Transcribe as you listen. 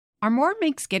Armoire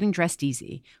makes getting dressed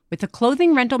easy. With a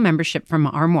clothing rental membership from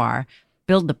Armoire,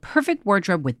 build the perfect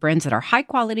wardrobe with brands that are high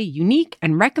quality, unique,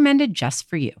 and recommended just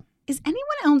for you. Is anyone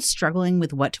else struggling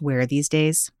with what to wear these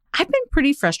days? I've been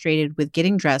pretty frustrated with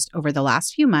getting dressed over the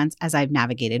last few months as I've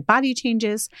navigated body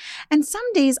changes, and some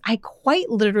days I quite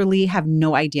literally have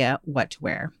no idea what to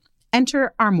wear.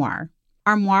 Enter Armoire.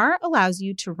 Armoire allows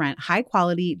you to rent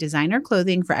high-quality designer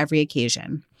clothing for every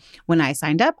occasion. When I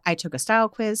signed up, I took a style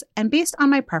quiz, and based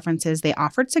on my preferences, they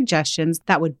offered suggestions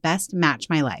that would best match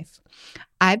my life.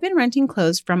 I've been renting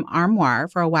clothes from Armoire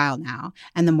for a while now,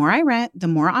 and the more I rent, the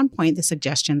more on point the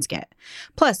suggestions get.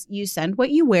 Plus, you send what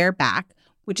you wear back,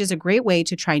 which is a great way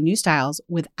to try new styles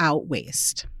without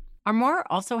waste. Armoire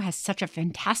also has such a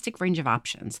fantastic range of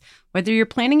options. Whether you're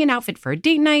planning an outfit for a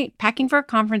date night, packing for a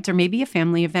conference, or maybe a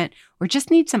family event, or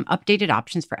just need some updated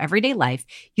options for everyday life,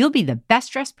 you'll be the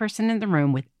best dressed person in the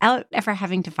room without ever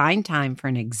having to find time for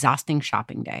an exhausting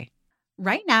shopping day.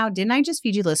 Right now, Didn't I Just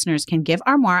Feed You listeners can give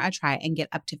Armoire a try and get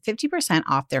up to 50%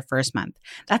 off their first month.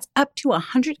 That's up to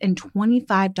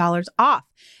 $125 off.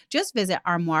 Just visit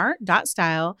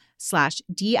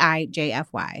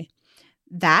armoire.style/DIJFY.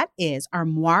 That is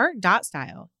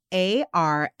armoire.style,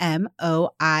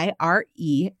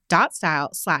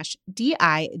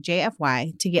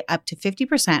 ARMOIRE.style/DIJFY to get up to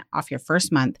 50% off your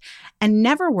first month and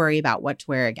never worry about what to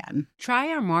wear again. Try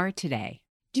Armoire today.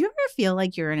 Do you ever feel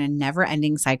like you're in a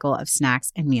never-ending cycle of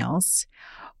snacks and meals?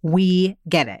 We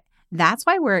get it. That's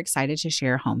why we're excited to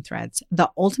share Home Threads,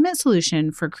 the ultimate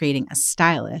solution for creating a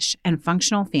stylish and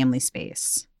functional family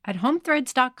space. At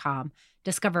homethreads.com,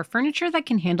 discover furniture that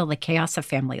can handle the chaos of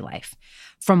family life.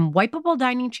 From wipeable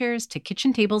dining chairs to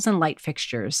kitchen tables and light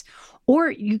fixtures.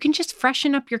 Or you can just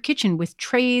freshen up your kitchen with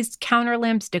trays, counter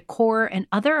lamps, decor, and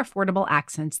other affordable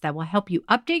accents that will help you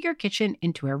update your kitchen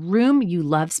into a room you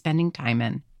love spending time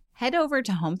in. Head over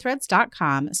to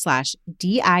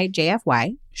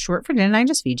homethreads.com/DIJFY, short for Didn't I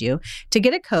Just Feed You, to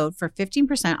get a code for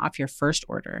 15% off your first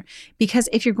order. Because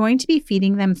if you're going to be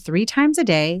feeding them 3 times a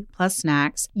day, plus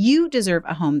snacks, you deserve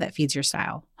a home that feeds your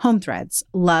style. Home Threads,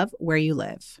 love where you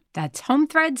live. That's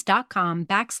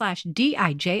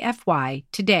homethreads.com/DIJFY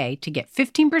today to get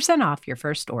 15% off your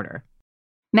first order.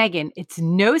 Megan, it's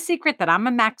no secret that I'm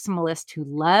a maximalist who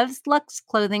loves luxe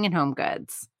clothing and home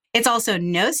goods. It's also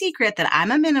no secret that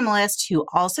I'm a minimalist who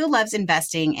also loves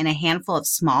investing in a handful of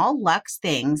small luxe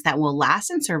things that will last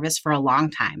in service for a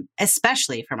long time,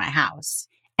 especially for my house.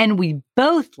 And we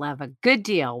both love a good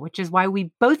deal, which is why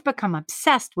we both become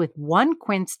obsessed with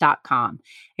onequince.com,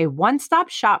 a one-stop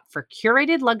shop for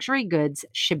curated luxury goods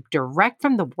shipped direct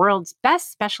from the world's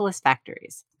best specialist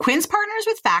factories. Quince partners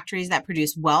with factories that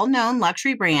produce well-known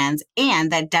luxury brands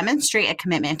and that demonstrate a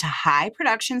commitment to high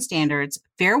production standards,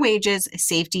 fair wages,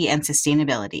 safety, and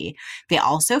sustainability. They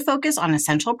also focus on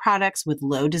essential products with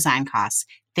low design costs.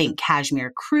 Think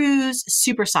cashmere crews,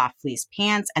 super soft fleece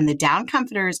pants, and the down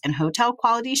comforters and hotel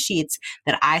quality sheets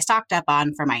that I stocked up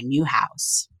on for my new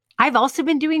house. I've also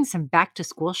been doing some back to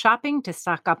school shopping to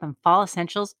stock up on fall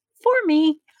essentials for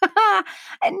me.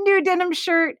 A new denim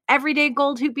shirt, everyday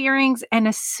gold hoop earrings, and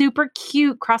a super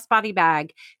cute crossbody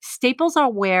bag. Staples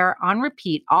I'll wear on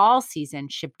repeat all season,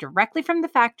 shipped directly from the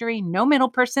factory, no middle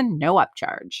person, no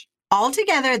upcharge.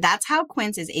 Altogether, that's how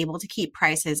Quince is able to keep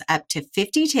prices up to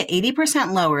 50 to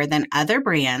 80% lower than other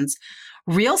brands.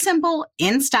 Real Simple,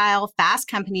 In Style, Fast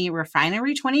Company,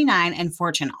 Refinery 29, and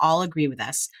Fortune all agree with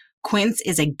us. Quince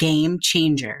is a game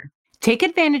changer. Take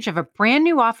advantage of a brand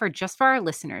new offer just for our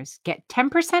listeners. Get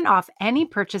 10% off any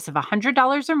purchase of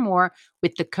 $100 or more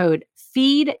with the code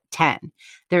FEED10.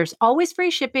 There's always free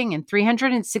shipping and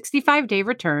 365-day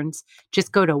returns.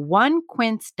 Just go to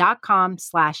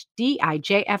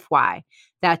onequince.com/DIJFY.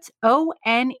 That's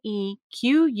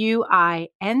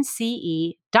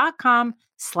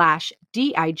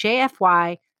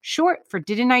ONEQUINCE.com/DIJFY, short for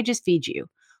Didn't I Just Feed You?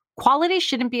 Quality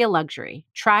shouldn't be a luxury.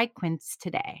 Try Quince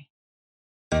today.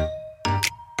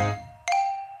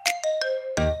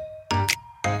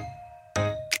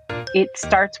 It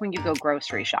starts when you go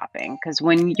grocery shopping, because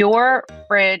when your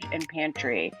fridge and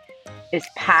pantry is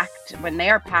packed, when they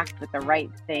are packed with the right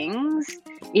things,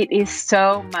 it is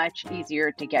so much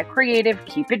easier to get creative,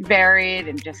 keep it varied,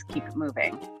 and just keep it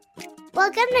moving.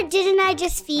 Welcome to Didn't I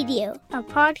Just Feed You? A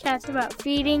podcast about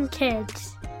feeding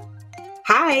kids.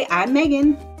 Hi, I'm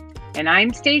Megan. And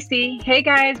I'm Stacy. Hey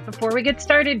guys, before we get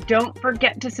started, don't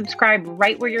forget to subscribe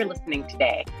right where you're listening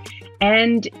today.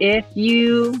 And if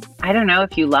you,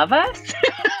 if you love us,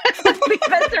 leave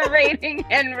us a rating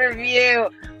and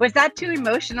review. Was that too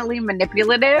emotionally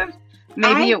manipulative?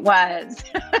 Maybe it was.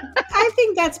 I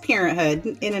think that's parenthood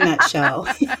in a nutshell.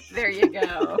 There you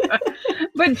go.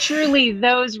 But truly,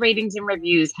 those ratings and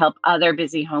reviews help other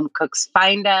busy home cooks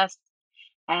find us.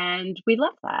 And we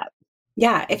love that.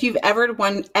 Yeah, if you've ever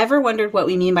wondered what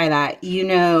we mean by that,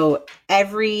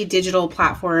 every digital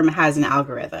platform has an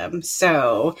algorithm.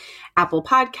 So Apple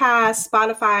Podcasts,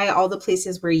 Spotify, all the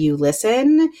places where you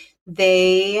listen,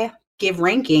 they give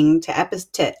ranking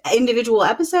to individual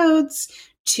episodes,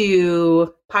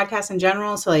 to podcasts in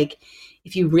general. So like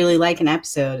if you really like an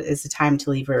episode, it's the time to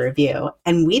leave a review.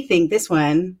 And we think this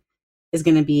one is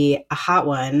going to be a hot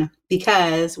one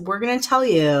because we're going to tell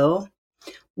you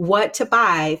what to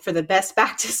buy for the best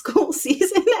back to school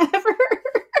season ever.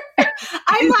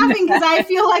 I'm laughing because I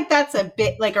feel like that's a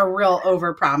bit like a real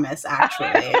overpromise,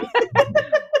 actually.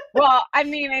 Well, I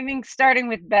mean, I think starting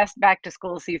with best back to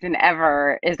school season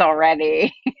ever is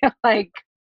already like,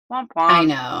 womp womp. I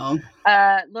know.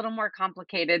 A little more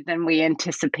complicated than we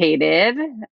anticipated,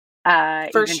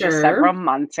 For even sure. just several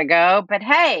months ago. But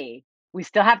hey, we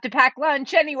still have to pack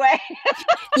lunch anyway.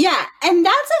 Yeah, and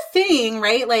that's a thing,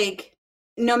 right? Like,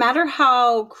 no matter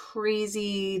how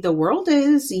crazy the world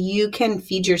is, you can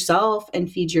feed yourself and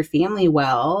feed your family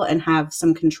well and have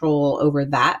some control over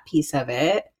that piece of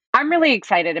it. I'm really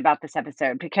excited about this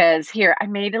episode because here, I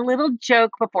made a little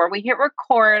joke before we hit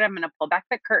record. I'm going to pull back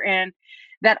the curtain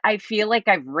that I feel like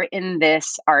I've written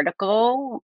this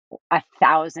article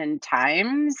 1,000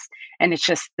 times and it's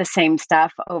just the same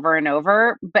stuff over and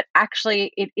over. But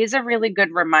actually, it is a really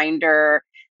good reminder.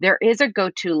 There is a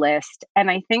go-to list. And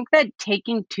I think that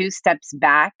taking 2 steps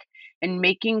back and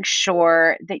making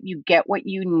sure that you get what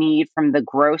you need from the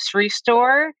grocery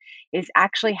store is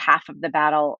actually half of the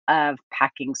battle of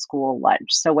packing school lunch.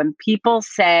 So when people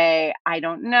say, I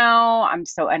don't know, I'm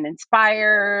so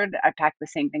uninspired, I pack the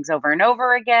same things over and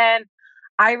over again,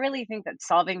 I really think that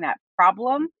solving that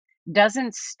problem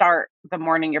doesn't start the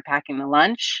morning you're packing the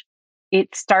lunch.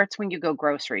 It starts when you go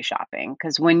grocery shopping.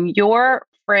 Because when your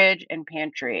fridge and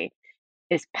pantry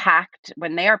is packed,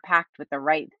 when they are packed with the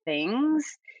right things,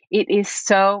 it is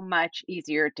so much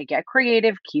easier to get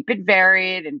creative, keep it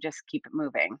varied, and just keep it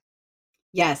moving.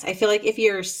 Yes, I feel like if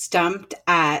you're stumped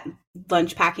at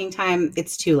lunch packing time,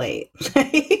 it's too late.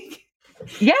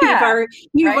 Yeah.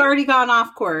 You've already gone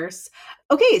off course.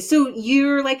 Okay, so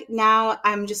you're like, now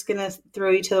I'm just going to throw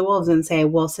you to the wolves and say,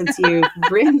 well, since you've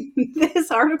written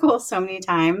this article so many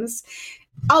times.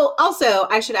 Oh, also,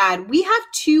 I should add, we have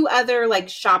 2 other like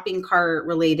shopping cart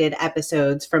related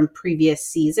episodes from previous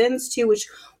seasons too, which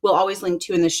we'll always link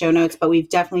to in the show notes. But we've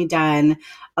definitely done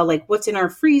like what's in our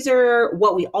freezer,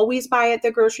 what we always buy at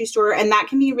the grocery store. And that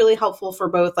can be really helpful for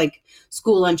both like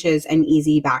school lunches and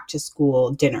easy back to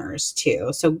school dinners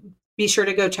too. So be sure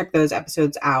to go check those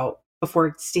episodes out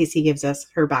before Stacey gives us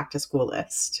her back to school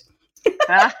list.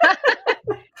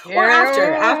 Or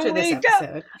after this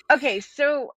episode. Okay,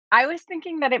 so I was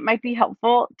thinking that it might be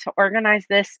helpful to organize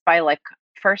this by like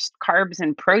first carbs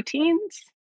and proteins.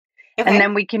 Okay. And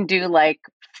then we can do like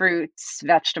fruits,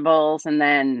 vegetables, and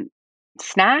then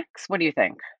snacks. What do you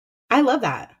think? I love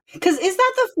that. Because is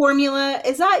that the formula?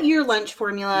 Is that your lunch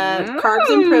formula? Carbs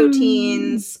and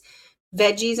proteins,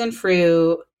 veggies and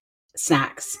fruit,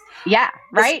 snacks. Yeah,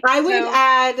 right? I would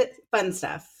add fun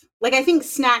stuff. Like, I think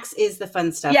snacks is the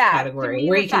fun stuff category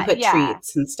where you can put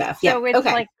treats and stuff. So it's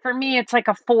like, for me, it's like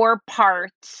a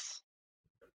 4-part.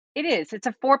 It is. It's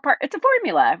a 4-part. It's a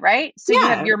formula, right? So you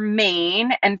have your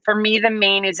main. And for me, the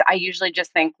main is I usually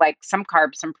just think like some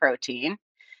carbs, some protein,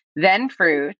 then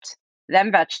fruit,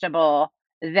 then vegetable,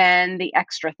 then the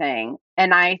extra thing.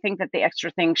 And I think that the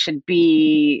extra thing should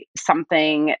be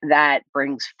something that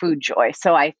brings food joy.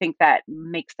 So I think that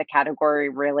makes the category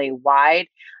really wide.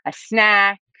 A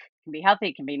snack can be healthy,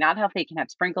 it can be not healthy, it can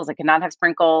have sprinkles, it cannot have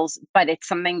sprinkles, but it's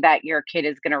something that your kid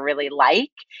is going to really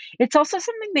like. It's also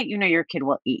something that your kid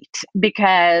will eat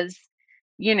because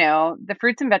the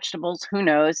fruits and vegetables, who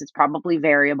knows, it's probably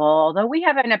variable. Although we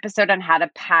have an episode on how to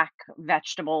pack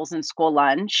vegetables in school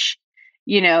lunch,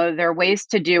 there are ways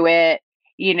to do it.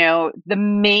 The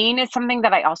main is something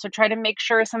that I also try to make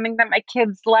sure is something that my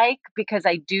kids like, because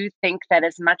I do think that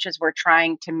as much as we're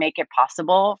trying to make it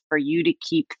possible for you to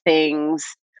keep things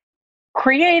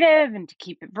creative and to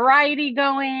keep variety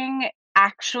going,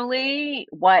 actually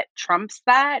what trumps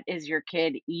that is your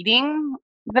kid eating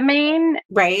the main.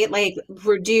 Right? Like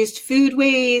reduced food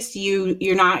waste,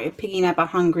 you're not picking up a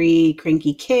hungry,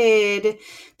 cranky kid.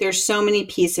 There's so many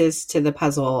pieces to the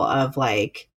puzzle of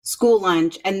like school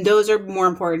lunch, and those are more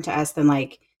important to us than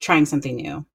like trying something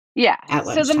new. Yeah.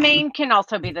 So the main can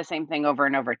also be the same thing over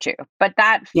and over too. But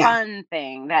that fun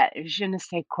thing, that je ne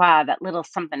sais quoi, that little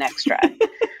something extra.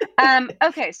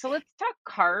 Okay, so let's talk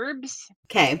carbs.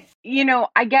 Okay.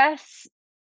 I guess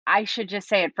I should just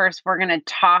say at first, we're going to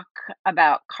talk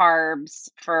about carbs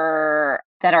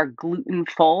that are gluten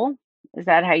full. Is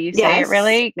that how you say it, Yes.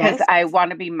 really? Because Yes. I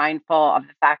want to be mindful of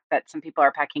the fact that some people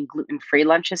are packing gluten-free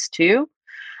lunches too.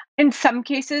 In some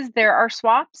cases, there are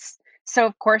swaps. So,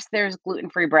 of course, there's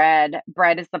gluten-free bread.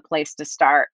 Bread is the place to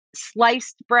start.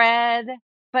 Sliced bread,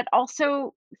 but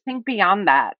also think beyond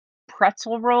that.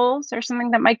 Pretzel rolls are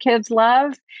something that my kids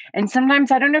love. And sometimes,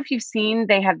 I don't know if you've seen,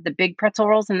 they have the big pretzel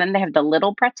rolls and then they have the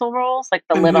little pretzel rolls, like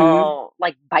the Mm-hmm. little,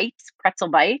 like bites, pretzel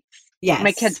bites. My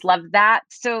Yes. kids love that.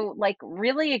 So, like,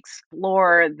 really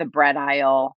explore the bread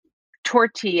aisle,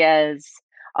 tortillas.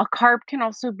 A carb can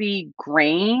also be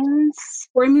grains.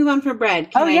 Before we move on from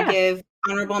bread, can Oh, I yeah. give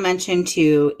honorable mention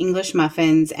to English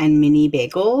muffins and mini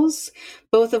bagels,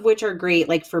 both of which are great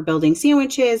like for building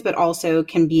sandwiches, but also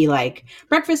can be like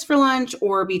breakfast for lunch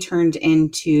or be turned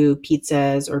into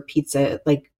pizzas or pizza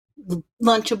like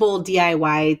lunchable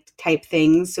DIY type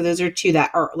things. So those are two that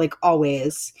are like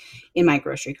always in my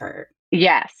grocery cart.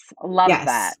 Yes, love Yes.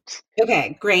 that.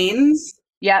 Okay, grains.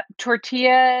 Yep,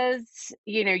 tortillas,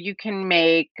 you can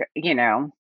make,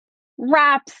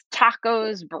 wraps,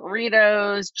 tacos,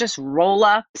 burritos, just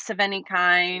roll-ups of any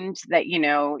kind that,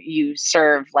 you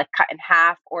serve like cut in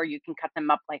half, or you can cut them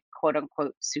up like quote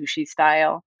unquote sushi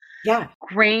style. Yeah.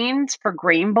 Grains for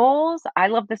grain bowls. I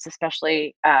love this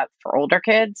especially for older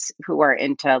kids who are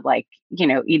into like,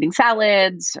 eating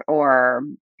salads or,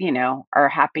 are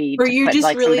happy Or to you're put just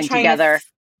like really something trying to together.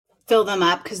 fill them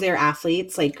up because they're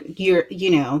athletes. Like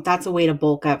that's a way to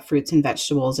bulk up fruits and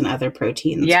vegetables and other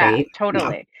proteins, Yeah, right? Yeah.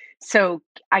 totally. So,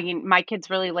 I mean, my kids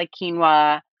really like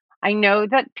quinoa. I know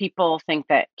that people think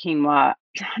that quinoa,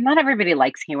 not everybody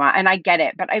likes quinoa, and I get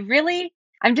it, but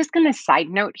I'm just going to side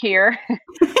note here.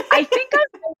 I think I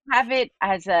might have it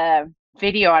as a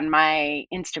video on my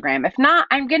Instagram. If not,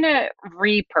 I'm going to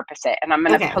repurpose it and I'm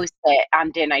going to Okay. post it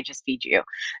on Didn't I Just Feed You?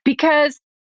 Because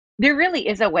there really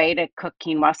is a way to cook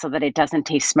quinoa so that it doesn't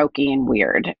taste smoky and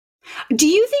weird. Do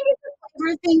you think it's a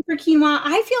flavor thing for quinoa?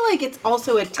 I feel like it's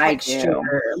also a I texture. do.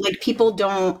 Like people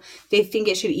they think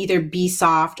it should either be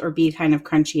soft or be kind of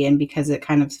crunchy, and because it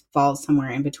kind of falls somewhere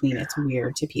in between, it's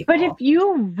weird to But if people.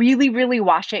 you really, really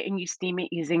wash it and you steam it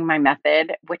using my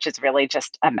method, which is really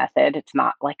just a method, it's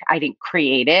not like I didn't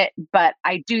create it, but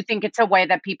I do think it's a way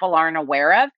that people aren't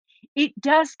aware of. It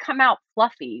does come out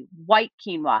fluffy, white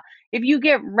quinoa. If you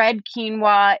get red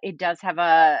quinoa, it does have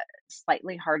a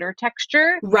slightly harder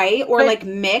texture. Right? Or But like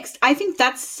mixed. I think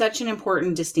that's such an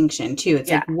important distinction too. It's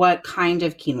yeah, like what kind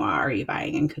of quinoa are you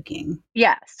buying and cooking?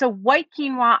 yeah. So white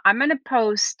quinoa, I'm going to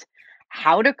post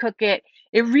how to cook it.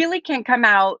 It really can come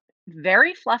out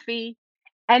very fluffy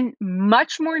and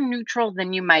much more neutral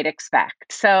than you might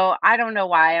expect. So I don't know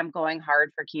why I'm going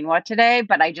hard for quinoa today,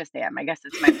 but I just am. I guess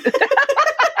it's my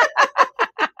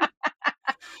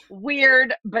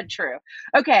weird but true.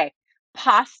 Okay,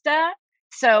 pasta.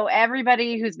 So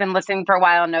everybody who's been listening for a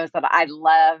while knows that I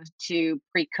love to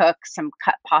pre-cook some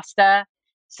cut pasta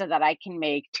so that I can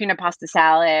make tuna pasta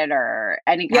salad or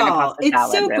any kind of Y'all, pasta it's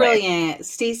salad, so really. brilliant.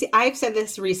 Stacey, I've said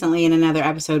this recently in another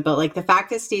episode, but like the fact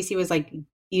that Stacey was like,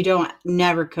 you don't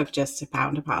never cook just a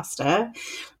pound of pasta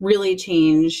really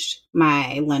changed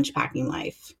my lunch packing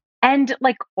life. And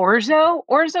like orzo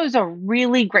is a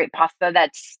really great pasta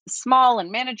that's small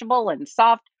and manageable and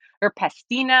soft, or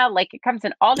pastina. Like it comes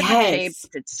in all different shapes. Yes.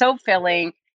 It's so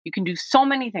filling. You can do so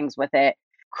many things with it.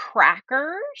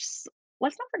 Crackers.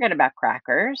 Let's not forget about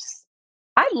crackers.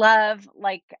 I love,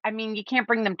 like, I mean, you can't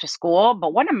bring them to school,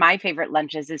 but one of my favorite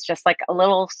lunches is just like a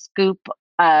little scoop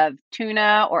of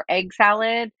tuna or egg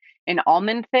salad and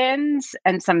almond thins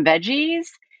and some veggies.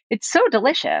 It's so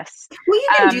delicious. Well, you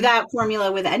can do Um, that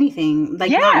formula with anything,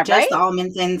 like not yeah, just right? the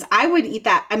almond thins. I would eat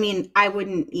that. I mean, I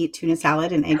wouldn't eat tuna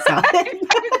salad and egg salad. I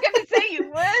was gonna say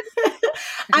you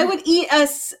I would. would eat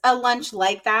a lunch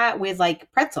like that with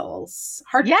like pretzels,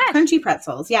 hard Yes, crunchy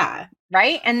pretzels. Yeah.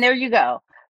 right? And there you go.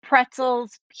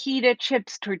 Pretzels, pita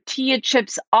chips, tortilla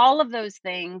chips, all of those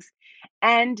things.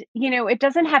 And, it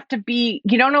doesn't have to be,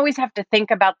 you don't always have to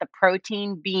think about the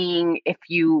protein being, if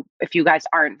you guys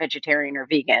aren't vegetarian or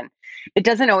vegan. It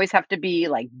doesn't always have to be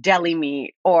like deli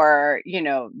meat or,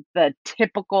 the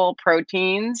typical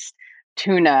proteins,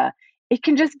 tuna. It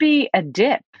can just be a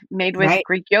dip made with Right.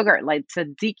 Greek yogurt like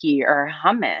tzatziki or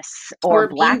hummus or Or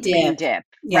bean black bean dip. dip,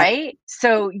 Yep. right?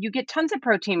 So you get tons of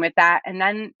protein with that, and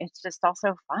then it's just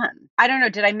also fun. I don't know,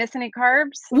 did I miss any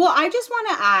carbs? Well, I just want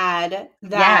to add Yeah,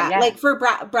 that, yeah. like, for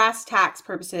brass tacks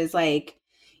purposes, like,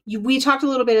 we talked a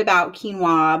little bit about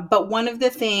quinoa, but one of the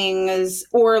things,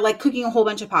 or like cooking a whole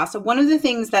bunch of pasta, one of the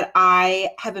things that I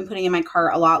have been putting in my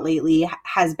cart a lot lately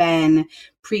has been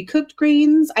pre-cooked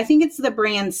grains. I think it's the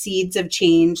brand Seeds of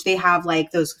Change. They have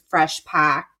like those fresh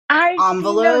pack I've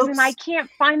envelopes. seen those and I can't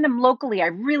find them locally. I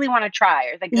really want to try.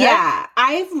 Are they good? Yeah,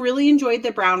 I've really enjoyed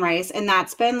the brown rice, and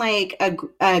that's been like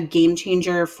a game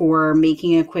changer for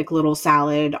making a quick little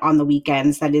salad on the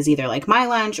weekends that is either like my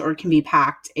lunch or can be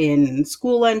packed in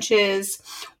school lunches,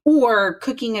 or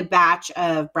cooking a batch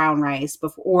of brown rice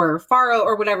or farro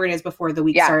or whatever it is before the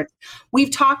week starts.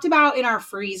 We've talked about in our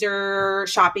freezer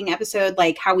shopping episode,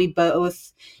 like how we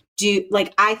both do,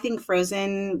 like, I think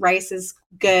frozen rice is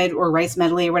good, or rice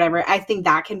medley or whatever. I think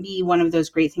that can be one of those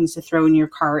great things to throw in your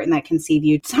cart, and that can save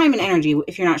you time and energy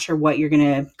if you're not sure what you're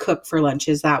going to cook for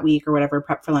lunches that week or whatever,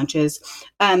 prep for lunches.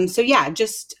 So yeah,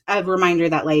 just a reminder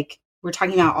that like we're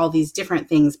talking about all these different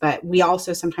things, but we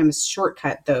also sometimes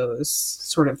shortcut those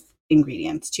sort of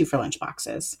ingredients too for lunch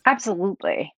boxes.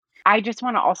 Absolutely. I just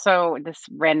want to also, this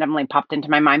randomly popped into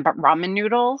my mind, but ramen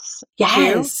noodles.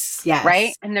 Yes. Too,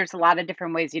 right? And there's a lot of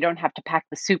different ways. You don't have to pack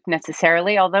the soup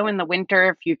necessarily. Although in the winter,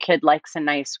 if your kid likes a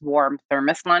nice warm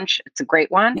thermos lunch, it's a great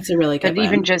one. It's a really good one. But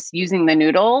even just using the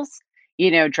noodles,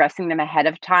 you know, dressing them ahead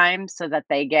of time so that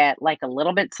they get like a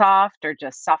little bit soft, or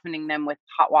just softening them with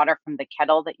hot water from the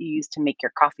kettle that you use to make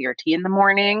your coffee or tea in the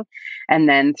morning, and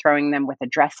then throwing them with a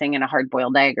dressing and a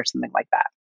hard-boiled egg or something like that.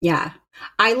 Yeah.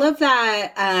 I love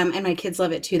that. And my kids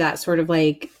love it too. That sort of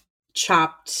like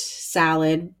chopped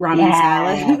salad, ramen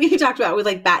salad we talked about with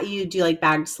like you do like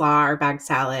bagged slaw or bagged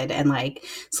salad and like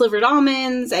slivered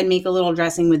almonds, and make a little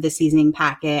dressing with the seasoning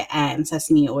packet and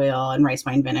sesame oil and rice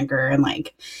wine vinegar. And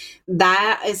like,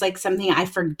 that is like something I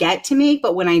forget to make,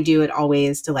 but when I do, it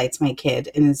always delights my kid,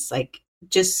 and is like,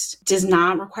 just does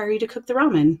not require you to cook the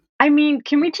ramen. I mean,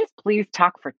 can we just please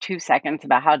talk for 2 seconds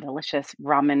about how delicious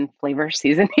ramen flavor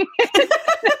seasoning is?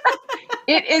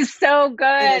 It is so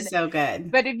good. It is so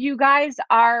good. But if you guys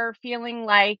are feeling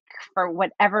like, for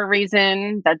whatever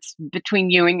reason that's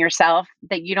between you and yourself,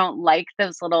 that you don't like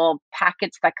those little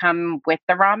packets that come with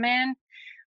the ramen,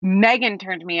 Megan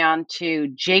turned me on to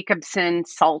Jacobsen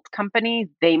Salt Company.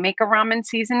 They make a ramen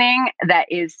seasoning that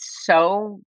is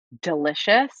so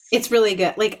delicious. It's really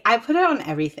good. Like, I put it on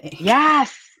everything.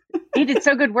 Yes. It is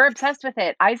so good. We're obsessed with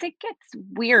it. Isaac gets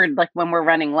weird like when we're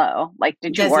running low. Like,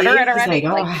 did you order it already?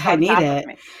 Like, I need it.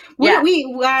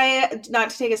 Not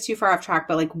to take us too far off track,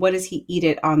 but like, what does he eat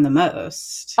it on the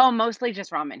most? Oh, mostly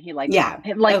just ramen. He likes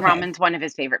ramen's one of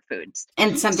his favorite foods.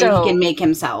 And something he can make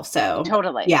himself. So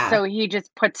totally. Yeah. So he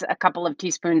just puts a couple of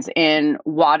teaspoons in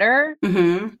water.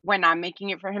 Mm-hmm. When I'm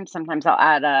making it for him, sometimes I'll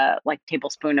add a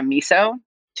tablespoon of miso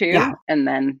too. Yeah. And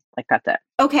then that's it.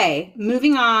 Okay.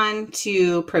 Moving on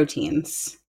to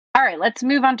proteins. All right, let's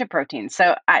move on to proteins.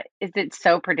 So is it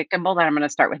so predictable that I'm going to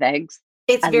start with eggs?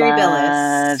 It's very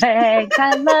billis.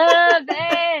 I love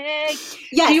eggs.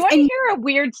 Yes. Do you want to hear a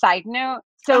weird side note?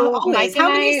 So always. How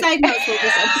many side notes will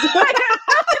this episode? I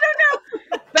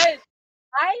don't know. But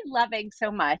I love eggs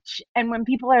so much. And when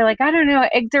people are like, I don't know,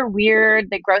 eggs are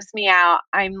weird, they gross me out,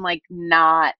 I'm like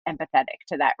not empathetic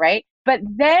to that, right? But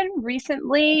then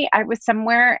recently I was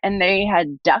somewhere and they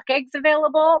had duck eggs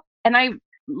available. And I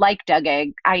like duck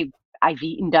egg. I've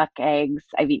eaten duck eggs.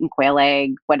 I've eaten quail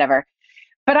egg, whatever.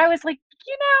 But I was like,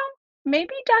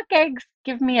 maybe duck eggs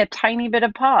give me a tiny bit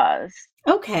of pause.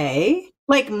 Okay.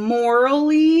 Like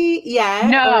morally, yeah.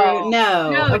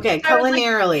 No. Okay.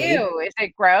 Culinarily. Like, ew, is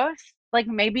it gross? Like,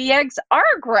 maybe eggs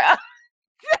are gross.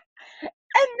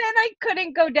 And then I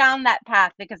couldn't go down that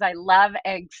path because I love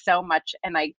eggs so much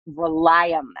and I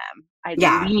rely on them. I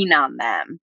lean on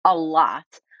them a lot,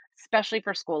 especially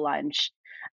for school lunch.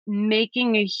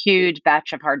 Making a huge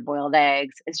batch of hard-boiled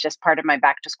eggs is just part of my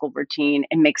back-to-school routine.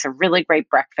 It makes a really great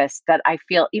breakfast that I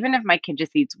feel, even if my kid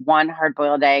just eats one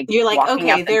hard-boiled egg, you're like,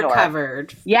 okay, they're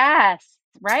covered. Yes,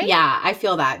 right? Yeah, I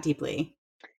feel that deeply.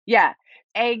 Yeah.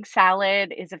 Egg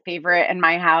salad is a favorite in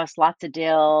my house. Lots of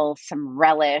dill, some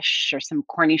relish or some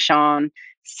cornichon,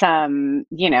 some,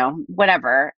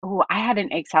 whatever. Oh, I had an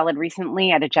egg salad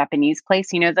recently at a Japanese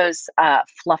place. You know those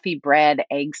fluffy bread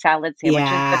egg salad sandwiches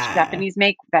that Japanese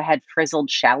make that had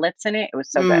frizzled shallots in it? It was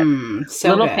so good. So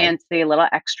a little good. fancy, a little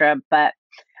extra. But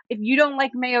if you don't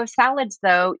like mayo salads,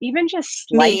 though, even just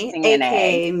slicing an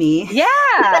egg. Me.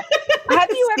 Yeah. Have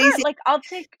you ever, I'll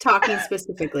take... Talking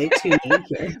specifically to me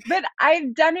here. But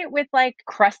I've done it with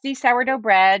crusty sourdough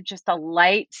bread, just a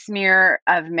light smear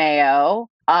of mayo,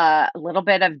 a little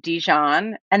bit of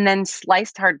Dijon, and then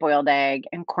sliced hard-boiled egg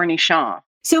and cornichon.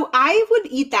 So I would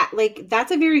eat that. Like,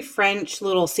 that's a very French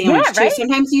little sandwich, Yeah, too. right?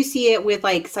 Sometimes you see it with,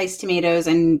 like, sliced tomatoes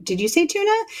and did you say tuna?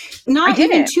 I Not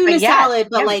even didn't, tuna but yes, salad,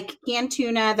 but, yeah. like, canned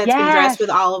tuna that's been dressed with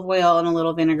Yes. olive oil and a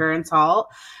little vinegar and salt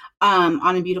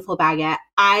on a beautiful baguette.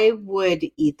 I would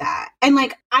eat that. And,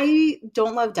 like, I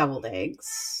don't love deviled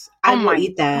eggs. I Oh will my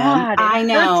eat them. God, it I hurts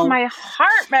know. my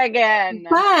heart, Megan.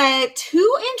 But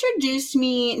who introduced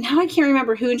me? Now I can't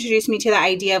remember who introduced me to the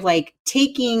idea of like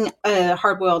taking a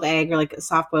hard boiled egg or like a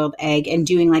soft boiled egg and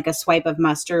doing like a swipe of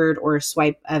mustard or a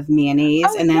swipe of mayonnaise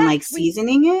Oh, and then yes, like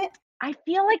seasoning it. I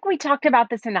feel like we talked about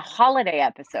this in a holiday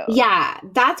episode. Yeah,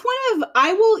 that's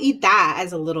I will eat that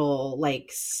as a little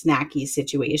like snacky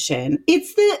situation.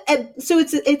 It's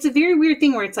a very weird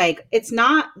thing where it's like, it's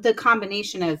not the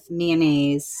combination of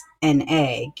mayonnaise and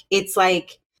egg. It's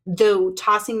like the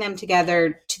tossing them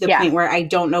together to the point where I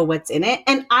don't know what's in it.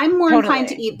 And I'm more inclined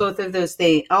to eat both of those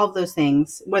things, all of those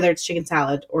things, whether it's chicken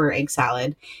salad or egg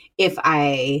salad, if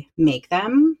I make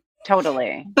them.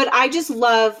 Totally. But I just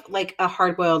love like a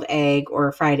hard-boiled egg or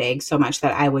a fried egg so much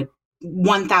that I would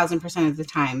 1000% of the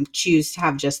time choose to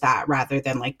have just that rather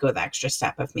than like go the extra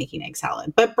step of making egg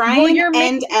salad. But Brian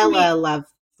and Ella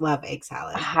love egg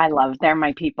salad. They're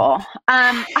my people.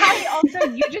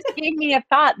 You just gave me a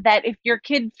thought that if your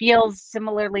kid feels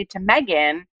similarly to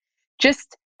Megan,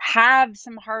 just have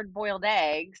some hard-boiled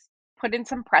eggs, put in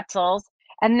some pretzels,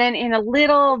 and then in a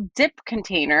little dip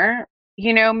container,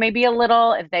 maybe a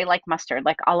little, if they like mustard,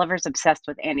 like Oliver's obsessed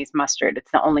with Annie's mustard. It's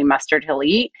the only mustard he'll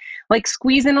eat. Like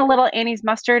squeeze in a little Annie's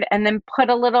mustard and then put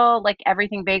a little like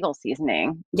everything bagel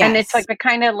seasoning. Yes. And it's like the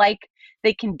kind of like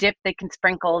they can dip, they can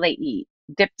sprinkle, they eat.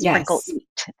 Dip, sprinkle, eat.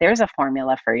 There's a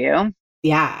formula for you.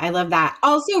 Yeah, I love that.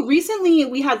 Also, recently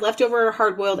we had leftover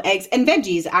hard-boiled eggs and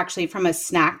veggies actually from a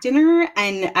snack dinner.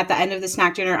 And at the end of the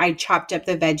snack dinner, I chopped up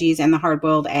the veggies and the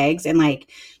hard-boiled eggs and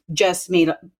like just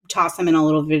toss them in a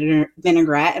little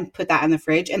vinaigrette and put that in the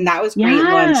fridge. And that was great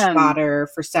lunch fodder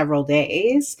for several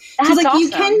days. So like awesome. You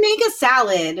can make a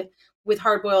salad with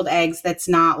hard-boiled eggs that's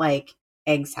not like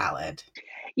egg salad.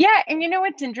 Yeah. And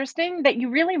what's interesting? That you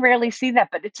really rarely see that,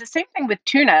 but it's the same thing with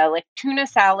tuna. Like tuna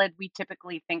salad, we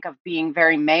typically think of being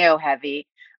very mayo heavy,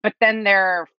 but then there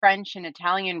are French and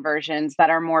Italian versions that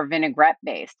are more vinaigrette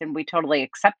based, and we totally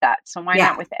accept that. So why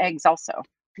not with eggs also?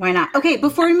 Why not? Okay,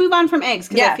 before we move on from eggs,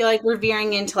 because I feel like we're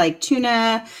veering into like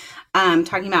tuna,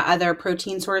 talking about other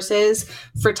protein sources,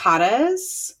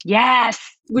 frittatas. Yes.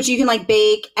 Which you can like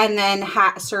bake and then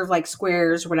serve like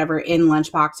squares or whatever in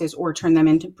lunch boxes or turn them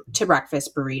into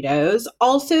breakfast burritos.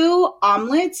 Also,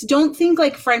 omelets. Don't think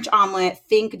like French omelet.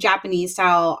 Think Japanese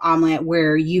style omelet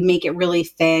where you make it really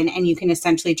thin and you can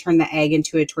essentially turn the egg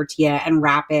into a tortilla and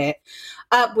wrap it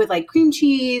up with like cream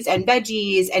cheese and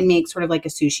veggies and make sort of like a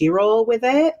sushi roll with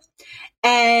it.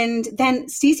 And then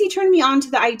Stacey turned me on to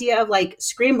the idea of like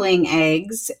scrambling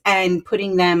eggs and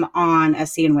putting them on a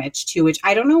sandwich too, which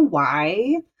I don't know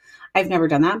why I've never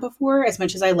done that before. As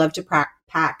much as I love to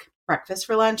pack breakfast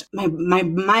for lunch, my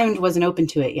mind wasn't open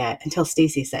to it yet until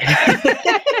Stacey said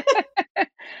it.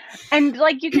 And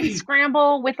like you can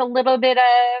scramble with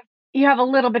you have a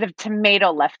little bit of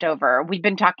tomato left over. We've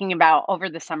been talking about over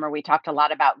the summer, we talked a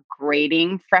lot about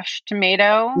grating fresh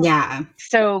tomato. Yeah.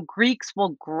 So Greeks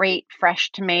will grate fresh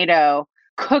tomato,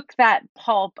 cook that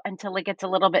pulp until it gets a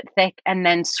little bit thick, and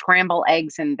then scramble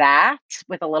eggs in that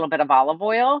with a little bit of olive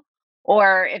oil.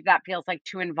 Or if that feels like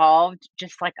too involved,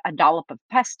 just like a dollop of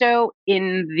pesto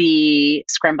in the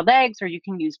scrambled eggs, or you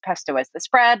can use pesto as the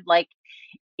spread. Like,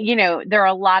 there are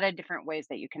a lot of different ways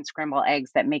that you can scramble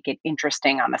eggs that make it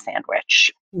interesting on a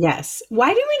sandwich. Yes.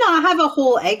 Why do we not have a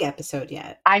whole egg episode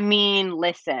yet? I mean,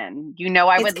 listen,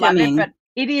 I would love it, but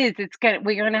it is. It's good.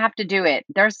 We're going to have to do it.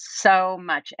 There's so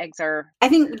much. Eggs are. I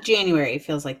think January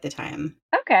feels like the time.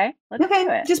 Okay. Let's do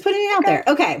it. Just putting it out there.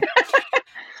 Okay.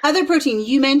 Other protein.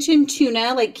 You mentioned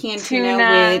tuna, like canned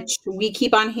tuna, which we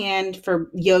keep on hand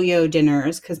for yo-yo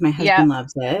dinners because my husband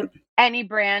loves it. Any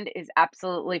brand is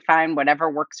absolutely fine, whatever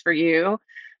works for you.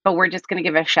 But we're just going to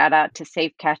give a shout out to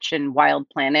Safe Catch and Wild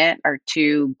Planet, our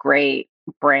two great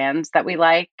brands that we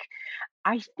like.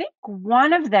 I think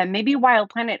one of them, maybe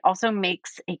Wild Planet, also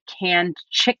makes a canned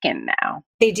chicken now.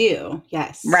 They do,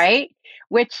 yes. Right?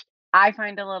 Which I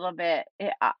find a little bit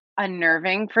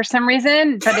unnerving for some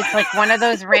reason, but it's like one of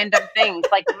those random things.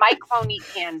 Like Mike won't eat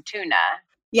canned tuna.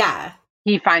 Yeah.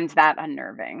 He finds that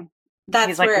unnerving.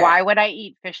 He's like, why would I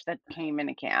eat fish that came in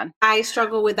a can? I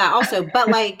struggle with that also. But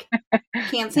like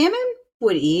canned salmon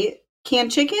would eat.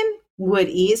 Canned chicken would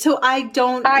eat. So I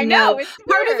don't know.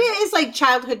 Part of it is like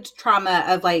childhood trauma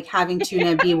of like having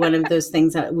tuna be one of those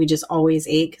things that we just always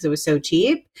ate because it was so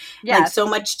cheap. Yes. Like so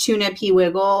much tuna pea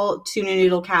wiggle, tuna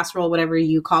noodle casserole, whatever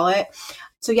you call it.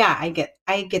 So yeah, I get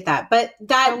that. But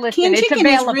that listen, canned it's chicken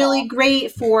is really available.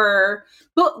 great for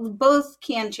both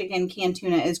canned chicken, canned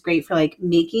tuna is great for like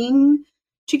making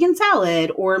chicken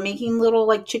salad or making little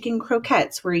like chicken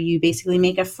croquettes where you basically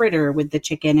make a fritter with the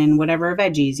chicken and whatever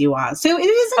veggies you want. So it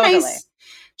is a Totally. nice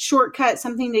shortcut,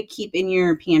 something to keep in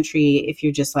your pantry if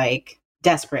you're just like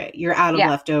desperate. You're out of Yeah.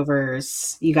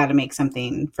 leftovers. You got to make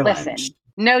something for Listen, lunch.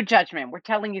 no judgment. We're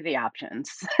telling you the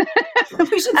options.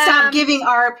 We should stop giving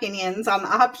our opinions on the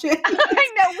options.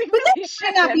 I know we really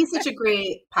should not be such a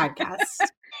great podcast.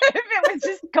 If it was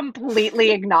just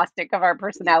completely agnostic of our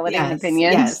personality and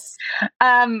opinions.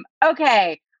 Yes.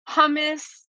 Okay. Hummus,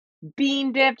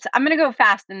 bean dips. I'm going to go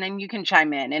fast and then you can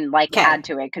chime in and like add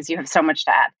to it because you have so much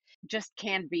to add. Just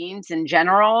canned beans in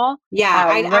general. Yeah,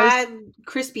 I'd add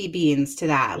crispy beans to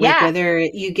that. Like whether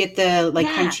you get the like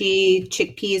crunchy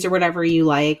chickpeas or whatever you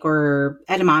like, or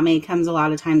edamame comes a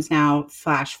lot of times now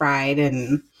flash fried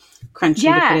and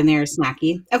crunchy to put in there,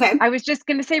 snacky. Okay. I was just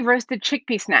going to say roasted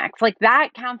chickpea snacks. Like that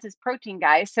counts as protein,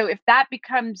 guys. So if that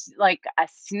becomes like a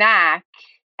snack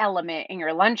element in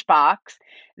your lunchbox,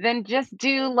 then just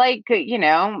do like, you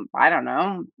know, I don't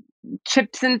know,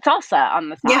 chips and salsa on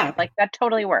the side. Yeah. Like that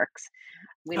totally works.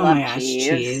 We love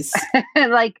cheese.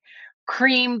 Like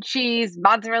cream cheese,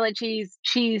 mozzarella cheese,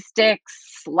 cheese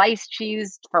sticks, sliced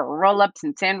cheese for roll-ups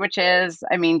and sandwiches.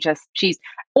 I mean, just cheese,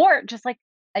 or just like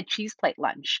a cheese plate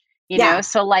lunch, you know?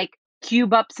 So like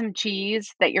cube up some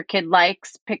cheese that your kid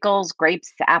likes, pickles,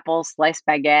 grapes, apples, sliced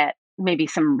baguette, maybe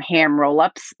some ham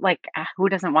roll-ups. Like who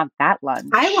doesn't want that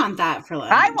lunch? I want that for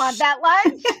lunch. I want that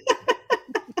lunch.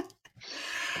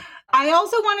 I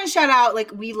also want to shout out,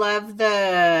 like, we love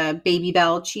the Baby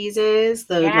Bell cheeses,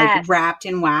 the like wrapped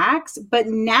in wax. But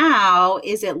now,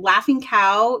 is it Laughing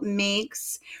Cow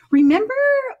makes, remember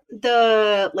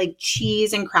the like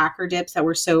cheese and cracker dips that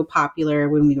were so popular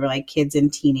when we were like kids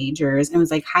and teenagers? And it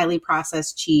was like highly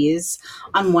processed cheese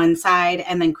on one side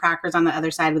and then crackers on the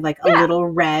other side with like a little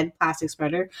red plastic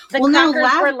spreader. The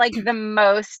crackers were like the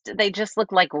most, they just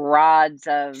look like rods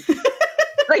of...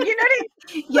 Like, you know what I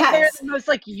mean? Yes. They're the most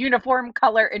like uniform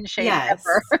color and shape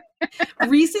ever.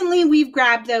 Recently, we've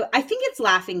grabbed I think it's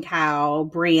Laughing Cow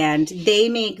brand. They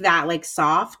make that like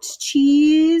soft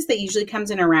cheese that usually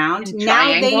comes in a round. Now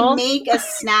they make a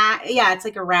snack. Yeah, it's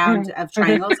like a round of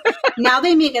triangles. Now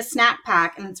they make a snack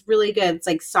pack and it's really good. It's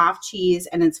like soft cheese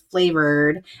and it's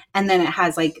flavored. And then it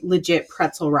has like legit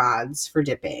pretzel rods for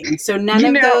dipping. So none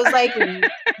of those like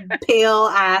pale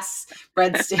ass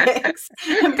breadsticks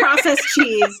and processed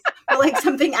cheese, but like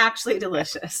something actually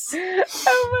delicious.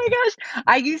 Oh my gosh.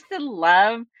 I used to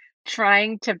love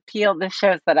trying to peel, this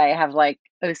shows that I have like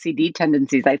OCD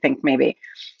tendencies, I think maybe.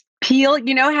 Peel,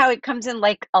 you know how it comes in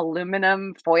like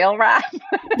aluminum foil wrap?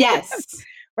 Yes.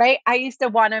 Right? I used to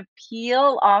want to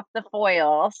peel off the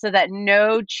foil so that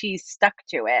no cheese stuck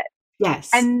to it. Yes.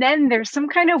 And then there's some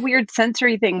kind of weird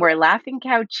sensory thing where Laughing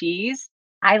Cow cheese,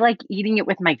 I like eating it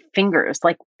with my fingers,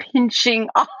 like pinching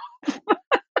off.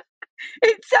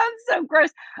 It sounds so gross,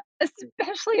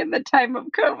 especially in the time of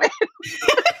COVID.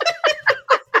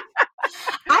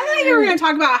 I thought you were going to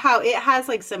talk about how it has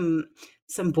like some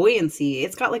buoyancy.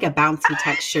 It's got like a bouncy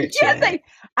texture to it.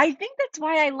 I think that's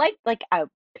why I like a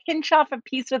pinch off a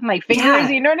piece with my fingers.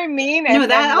 You know what I mean? And no,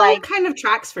 that all kind of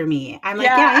tracks for me. I'm like,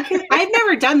 I've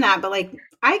never done that, but like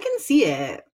I can see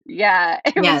it. Yeah,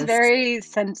 it was very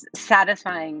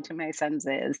satisfying to my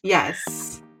senses.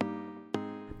 Yes.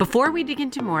 Before we dig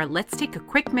into more, let's take a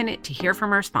quick minute to hear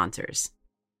from our sponsors.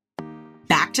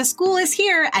 Back to school is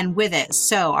here, and with it,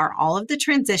 so are all of the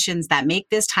transitions that make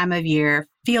this time of year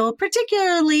feel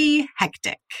particularly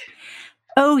hectic.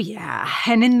 Oh, yeah.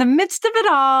 And in the midst of it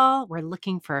all, we're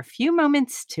looking for a few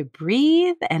moments to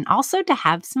breathe and also to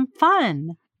have some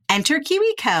fun. Enter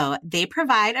KiwiCo. They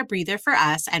provide a breather for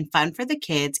us and fun for the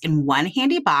kids in one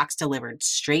handy box delivered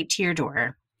straight to your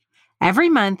door. Every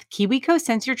month, KiwiCo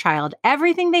sends your child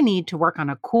everything they need to work on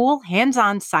a cool,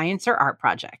 hands-on science or art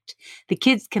project. The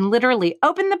kids can literally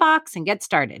open the box and get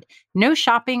started. No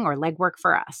shopping or legwork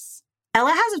for us.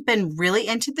 Ella has been really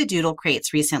into the doodle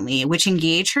crates recently, which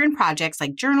engage her in projects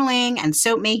like journaling and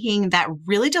soap making that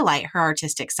really delight her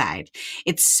artistic side.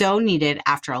 It's so needed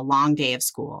after a long day of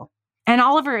school. And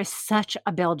Oliver is such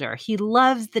a builder. He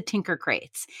loves the Tinker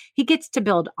Crates. He gets to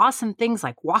build awesome things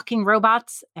like walking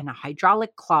robots and a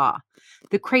hydraulic claw.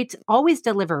 The crates always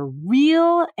deliver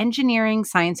real engineering,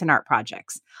 science, and art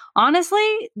projects.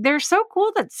 Honestly, they're so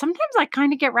cool that sometimes I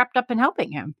kind of get wrapped up in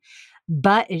helping him.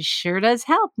 But it sure does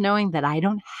help knowing that I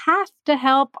don't have to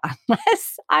help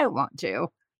unless I want to.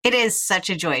 It is such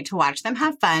a joy to watch them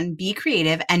have fun, be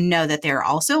creative, and know that they're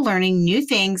also learning new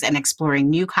things and exploring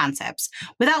new concepts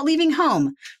without leaving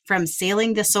home, from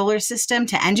sailing the solar system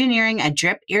to engineering a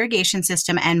drip irrigation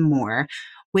system and more.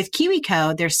 With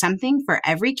KiwiCo, there's something for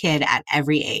every kid at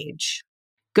every age.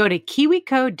 Go to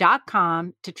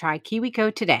kiwico.com to try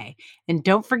KiwiCo today. And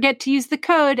don't forget to use the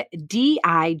code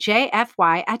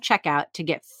DIJFY at checkout to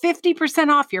get 50%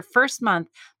 off your first month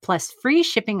plus free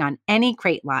shipping on any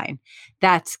crate line.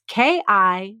 That's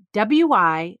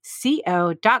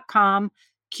KIWICO.com,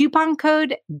 coupon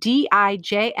code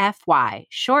DIJFY,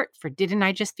 short for Didn't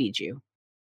I Just Feed You?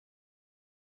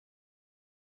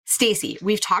 Stacy,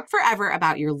 we've talked forever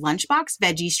about your lunchbox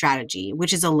veggie strategy,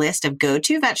 which is a list of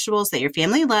go-to vegetables that your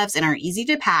family loves and are easy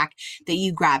to pack that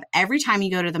you grab every time you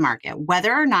go to the market,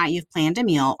 whether or not you've planned a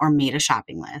meal or made a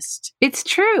shopping list. It's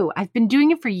true. I've been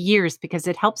doing it for years because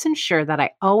it helps ensure that I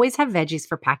always have veggies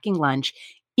for packing lunch,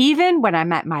 even when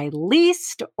I'm at my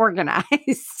least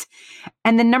organized.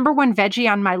 And the number one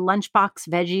veggie on my lunchbox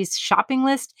veggies shopping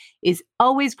list is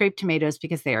always grape tomatoes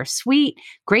because they are sweet,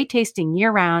 great tasting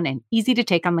year round, and easy to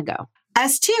take on the go.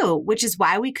 Us too, which is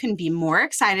why we couldn't be more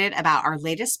excited about our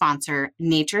latest sponsor,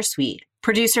 Nature Sweet,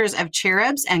 producers of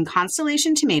Cherubs and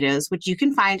Constellation tomatoes, which you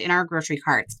can find in our grocery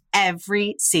carts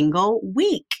every single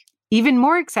week. Even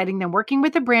more exciting than working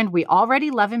with a brand we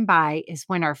already love and buy is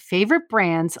when our favorite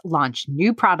brands launch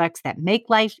new products that make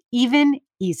life even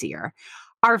easier.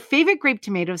 Our favorite grape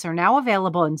tomatoes are now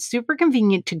available in super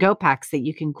convenient to-go packs that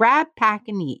you can grab, pack,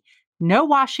 and eat. No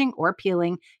washing or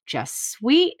peeling, just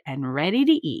sweet and ready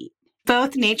to eat.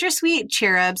 Both Nature Sweet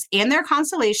Cherubs and their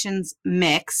Constellations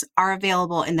mix are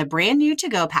available in the brand new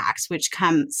to-go packs, which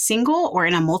come single or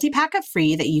in a multi-pack of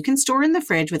free that you can store in the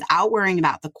fridge without worrying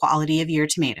about the quality of your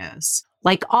tomatoes.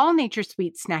 Like all Nature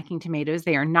Sweet snacking tomatoes,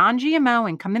 they are non-GMO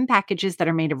and come in packages that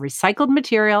are made of recycled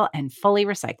material and fully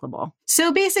recyclable.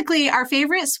 So basically, our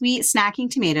favorite sweet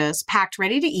snacking tomatoes packed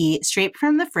ready to eat straight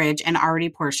from the fridge and already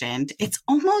portioned. It's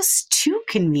almost too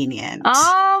convenient.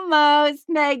 Almost,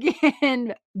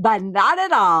 Megan, but not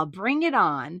at all. Bring it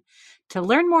on. To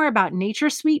learn more about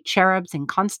Nature Sweet Cherubs and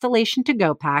Constellation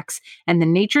to-go packs and the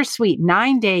Nature Sweet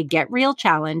 9-Day Get Real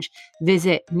Challenge,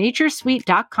 visit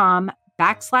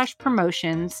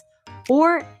naturesweet.com/promotions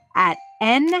or at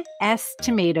NS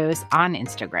Tomatoes on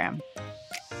Instagram.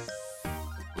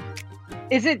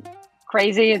 Is it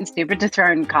crazy and stupid to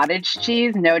throw in cottage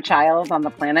cheese? No child on the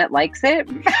planet likes it.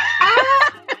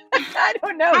 I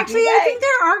don't know. Actually, I think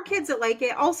there are kids that like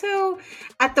it. Also,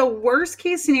 at the worst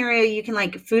case scenario, you can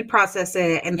like food process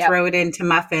it and throw it into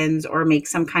muffins or make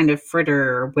some kind of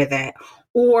fritter with it.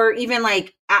 Or even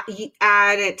like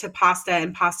add it to pasta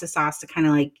and pasta sauce to kind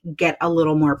of like get a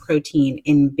little more protein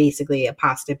in basically a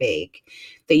pasta bake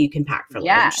that you can pack for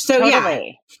lunch. So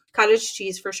totally. Cottage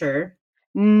cheese for sure.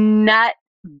 Nut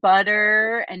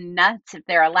butter and nuts if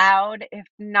they're allowed. If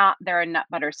not, there are nut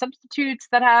butter substitutes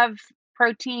that have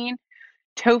protein.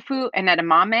 Tofu and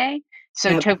edamame.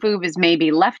 So tofu is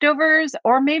maybe leftovers,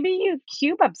 or maybe you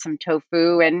cube up some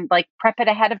tofu and like prep it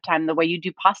ahead of time the way you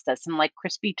do pasta. Some like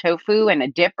crispy tofu and a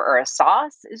dip or a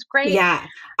sauce is great. Yeah.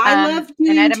 I love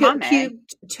doing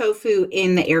cubed tofu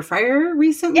in the air fryer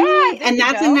recently. Yeah, and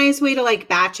that's a nice way to like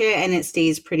batch it and it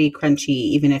stays pretty crunchy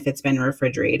even if it's been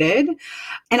refrigerated.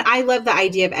 And I love the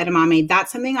idea of edamame.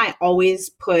 That's something I always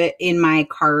put in my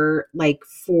cart like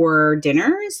for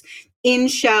dinners. In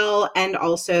shell and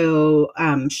also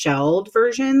shelled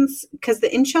versions, because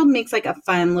the in shelled makes like a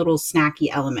fun little snacky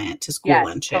element to school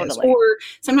lunches. Totally. Or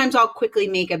sometimes I'll quickly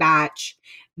make a batch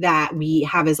that we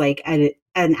have as like an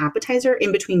appetizer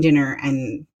in between dinner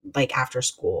and like after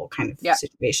school kind of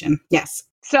situation. Yes.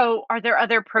 So are there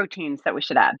other proteins that we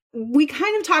should add? We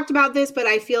kind of talked about this, but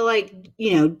I feel like,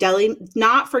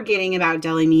 not forgetting about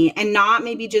deli meat and not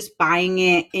maybe just buying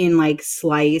it in like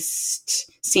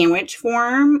sliced sandwich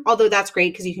form, although that's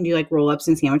great because you can do like roll-ups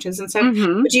and sandwiches and stuff.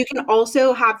 Mm-hmm. But you can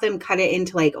also have them cut it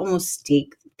into like almost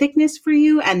steak thickness for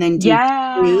you and then do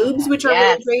cubes, which are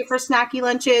really great for snacky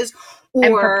lunches. Or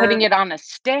and for putting it on a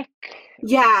stick.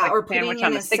 Yeah, like or putting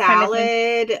in a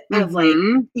salad of like,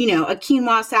 a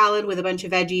quinoa salad with a bunch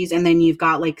of veggies. And then you've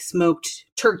got like smoked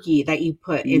turkey that you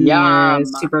put in there.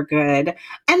 It's super good.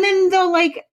 And then the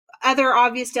like other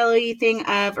obvious deli thing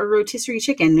of a rotisserie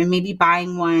chicken and maybe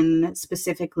buying one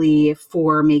specifically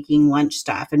for making lunch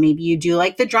stuff. And maybe you do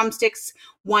like the drumsticks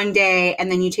one day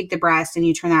and then you take the breast and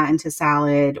you turn that into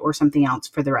salad or something else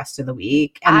for the rest of the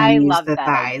week. And then use the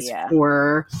thighs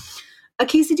for a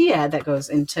quesadilla that goes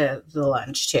into the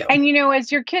lunch too. And,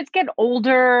 as your kids get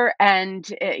older and,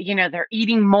 they're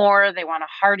eating more, they want a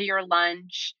heartier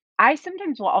lunch. I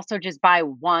sometimes will also just buy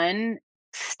one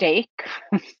steak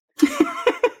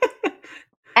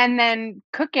And then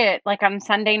cook it like on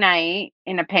Sunday night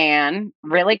in a pan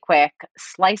really quick,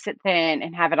 slice it thin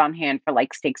and have it on hand for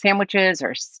like steak sandwiches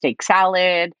or steak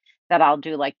salad that I'll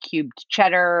do like cubed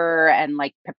cheddar and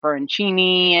like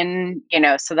pepperoncini and,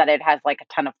 so that it has like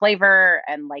a ton of flavor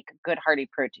and like good hearty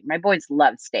protein. My boys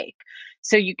love steak.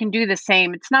 So you can do the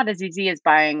same. It's not as easy as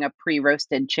buying a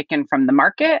pre-roasted chicken from the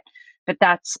market, but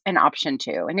that's an option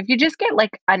too. And if you just get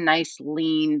like a nice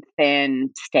lean,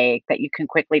 thin steak that you can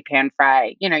quickly pan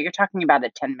fry, you're talking about a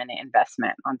 10-minute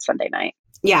investment on Sunday night.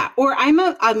 Yeah. Or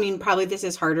probably this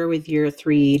is harder with your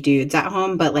 3 dudes at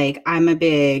home, but like I'm a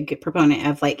big proponent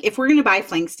of like, if we're going to buy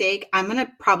flank steak, I'm going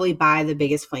to probably buy the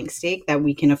biggest flank steak that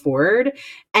we can afford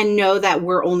and know that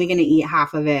we're only going to eat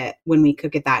half of it when we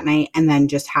cook it that night and then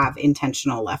just have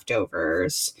intentional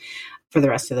leftovers for the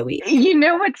rest of the week. You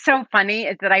know what's so funny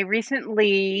is that I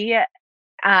recently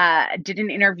did an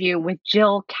interview with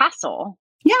Jill Castle.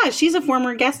 Yeah, she's a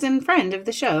former guest and friend of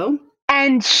the show.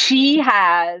 And she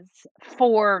has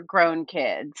 4 grown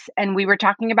kids. And we were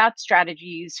talking about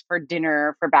strategies for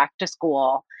dinner for back to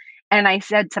school. And I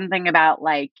said something about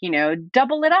like,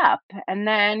 double it up. And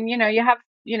then, you have,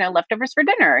 leftovers for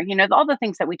dinner, all the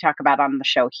things that we talk about on the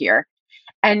show here.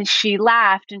 And she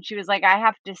laughed and she was like, I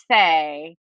have to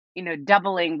say,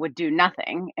 doubling would do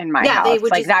nothing in my house. They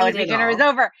would like just that would eat be dinner all. is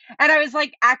over. And I was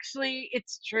like, actually,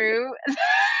 it's true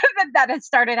that has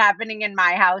started happening in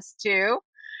my house too.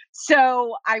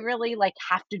 So I really like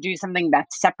have to do something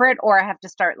that's separate or I have to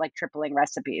start like tripling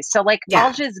recipes. So like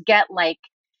I'll just get like,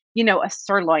 a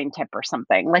sirloin tip or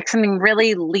something, like something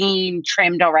really lean,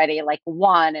 trimmed already, like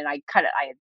one, and I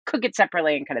cook it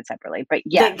separately and cut it separately. But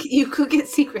yeah, like you cook it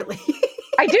secretly.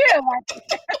 I do.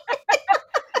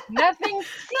 Nothing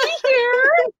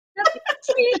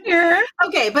here.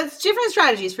 Okay, but it's different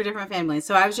strategies for different families.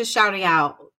 So I was just shouting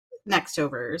out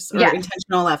nextovers or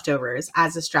intentional leftovers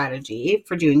as a strategy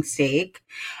for doing steak.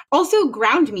 Also,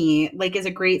 ground meat is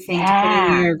a great thing to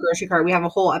put in your grocery cart. We have a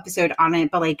whole episode on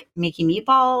it, but like making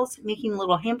meatballs, making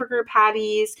little hamburger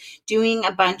patties, doing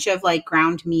a bunch of like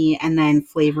ground meat and then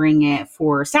flavoring it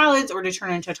for salads or to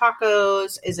turn into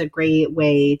tacos is a great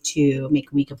way to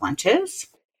make a week of lunches.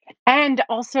 And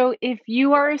also, if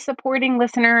you are a supporting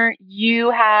listener,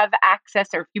 you have access,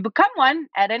 or if you become one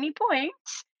at any point,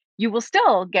 you will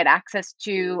still get access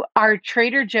to our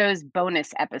Trader Joe's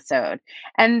bonus episode.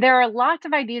 And there are lots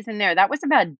of ideas in there. That was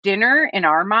about dinner in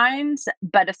our minds,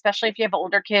 but especially if you have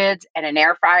older kids and an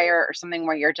air fryer or something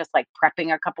where you're just like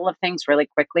prepping a couple of things really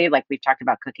quickly, like we've talked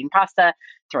about cooking pasta,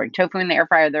 throwing tofu in the air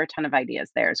fryer. There are a ton of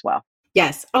ideas there as well.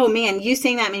 Yes. Oh man, you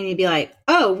saying that made me be like,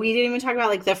 oh, we didn't even talk about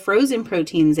like the frozen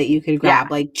proteins that you could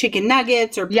grab, like chicken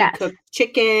nuggets or pre-cooked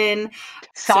chicken,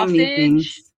 sausage. So many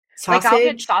things. Like I'll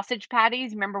get sausage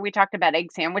patties. Remember we talked about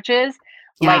egg sandwiches?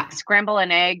 Yeah. Like scramble an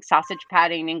egg, sausage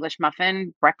patty, and English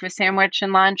muffin, breakfast sandwich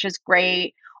and lunch is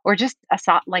great. Or just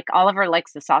like Oliver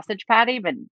likes the sausage patty,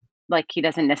 but like he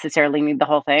doesn't necessarily need the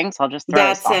whole thing. So I'll just throw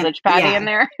a sausage patty in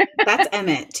there. That's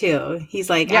Emmett too.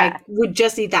 He's like, I would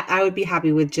just eat that. I would be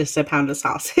happy with just a pound of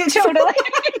sausage.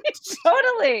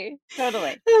 Totally.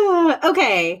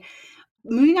 Okay.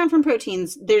 Moving on from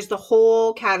proteins, there's the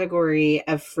whole category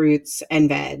of fruits and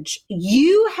veg.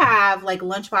 You have like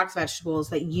lunchbox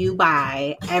vegetables that you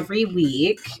buy every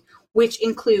week, which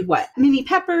include what? Mini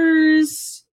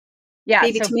peppers,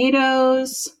 baby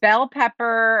tomatoes, bell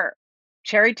pepper,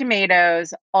 cherry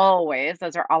tomatoes, always.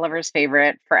 Those are Oliver's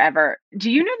favorite forever. Do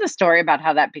you know the story about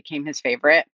how that became his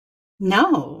favorite?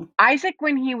 No. Isaac,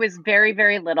 when he was very,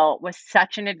 very little, was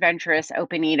such an adventurous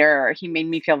open eater. He made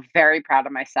me feel very proud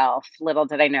of myself. Little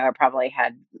did I know it probably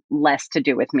had less to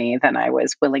do with me than I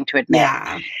was willing to admit.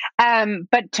 Yeah.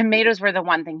 But tomatoes were the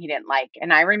one thing he didn't like.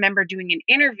 And I remember doing an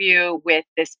interview with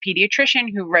this pediatrician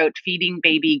who wrote Feeding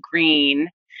Baby Green.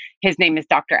 His name is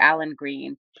Dr. Alan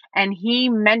Green. And he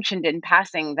mentioned in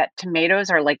passing that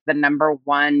tomatoes are like the number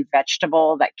one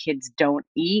vegetable that kids don't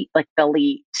eat. Like they'll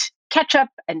eat ketchup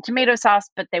and tomato sauce,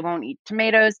 but they won't eat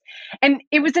tomatoes. And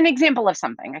it was an example of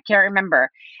something. I can't remember.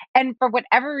 And for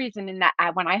whatever reason in that,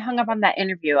 when I hung up on that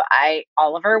interview,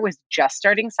 Oliver was just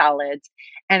starting solids.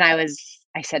 And I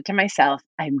said to myself,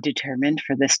 I'm determined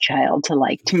for this child to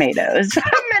like tomatoes.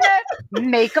 I'm going to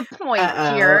make a point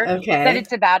here that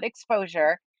it's about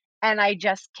exposure. And I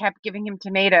just kept giving him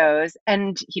tomatoes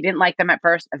and he didn't like them at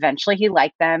first. Eventually he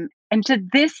liked them. And to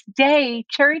this day,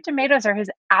 cherry tomatoes are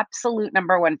his absolute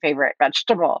number one favorite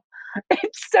vegetable.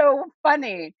 It's so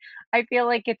funny. I feel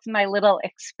like it's my little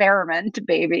experiment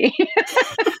baby.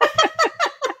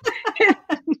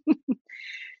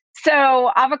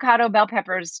 So avocado, bell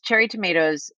peppers, cherry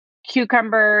tomatoes,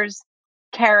 cucumbers,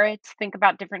 carrots. Think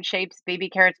about different shapes, baby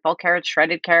carrots, full carrots,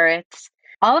 shredded carrots.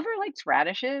 Oliver likes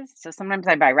radishes, so sometimes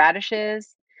I buy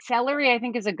radishes. Celery, I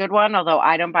think, is a good one, although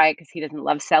I don't buy it because he doesn't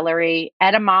love celery.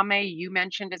 Edamame, you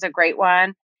mentioned, is a great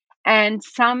one. And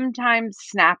sometimes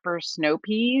snapper snow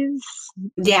peas.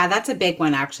 Yeah, that's a big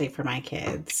one actually for my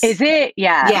kids. Is it?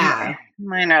 Yeah. Yeah.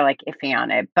 Mine are like iffy on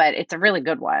it, but it's a really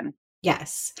good one.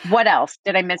 Yes. What else?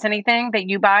 Did I miss anything that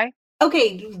you buy?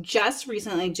 Okay, just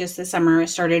recently, just this summer,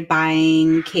 started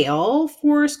buying kale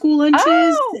for school lunches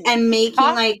Oh, and making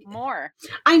talk like, more.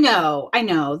 I know.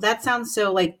 That sounds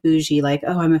so like bougie, like,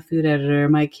 oh, I'm a food editor,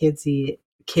 my kids eat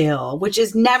kale, which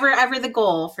is never ever the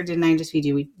goal for Didn't I Just Feed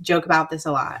You? We joke about this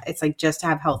a lot. It's like just to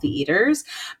have healthy eaters,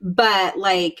 but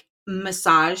like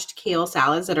massaged kale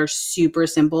salads that are super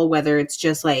simple, whether it's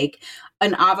just like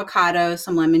an avocado,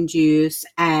 some lemon juice,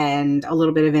 and a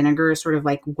little bit of vinegar sort of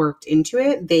like worked into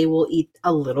it, they will eat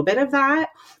a little bit of that.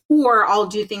 Or I'll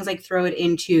do things like throw it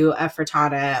into a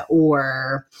frittata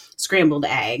or scrambled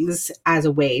eggs as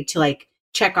a way to like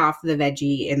check off the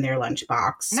veggie in their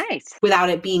lunchbox Nice. without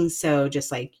it being so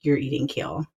just like you're eating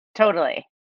kale. Totally.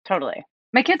 Totally.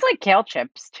 My kids like kale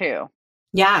chips too.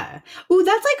 Yeah. Ooh,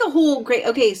 that's like a whole great.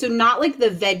 Okay, so not like the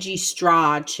veggie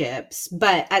straw chips,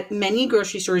 but at many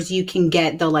grocery stores you can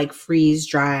get the like freeze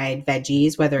dried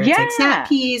veggies, whether it's like snap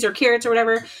peas or carrots or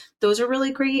whatever. Those are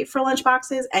really great for lunch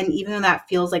boxes. And even though that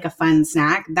feels like a fun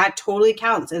snack, that totally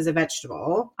counts as a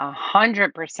vegetable.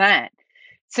 100%.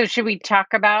 So should we talk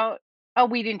about Oh,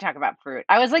 we didn't talk about fruit.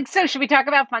 I was like, so should we talk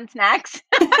about fun snacks?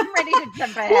 I'm ready to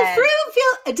jump ahead.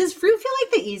 Well, does fruit feel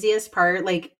like the easiest part?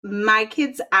 Like my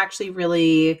kids actually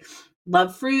really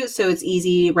love fruit, so it's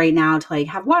easy right now to like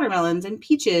have watermelons and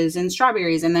peaches and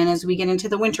strawberries, and then as we get into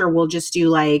the winter, we'll just do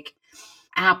like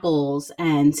apples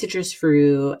and citrus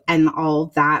fruit, and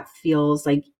all that feels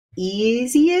like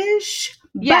easy-ish.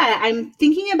 Yeah. But I'm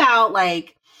thinking about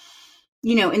like,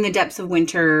 you know, in the depths of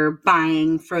winter,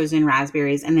 buying frozen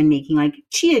raspberries and then making like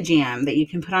chia jam that you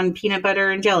can put on peanut butter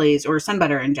and jellies or sun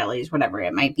butter and jellies, whatever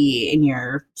it might be in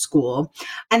your school.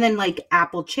 And then like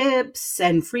apple chips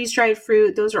and freeze-dried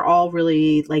fruit. Those are all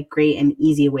really like great and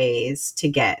easy ways to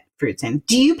get fruits in.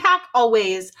 Do you pack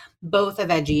always both a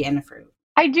veggie and a fruit?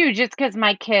 I do, just because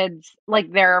my kids,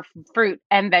 like, there are fruit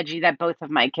and veggie that both of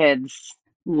my kids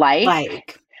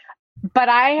like. But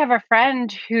I have a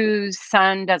friend whose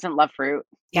son doesn't love fruit.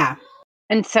 Yeah.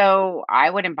 And so I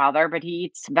wouldn't bother, but he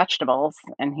eats vegetables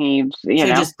and he,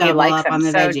 just he double likes up them. on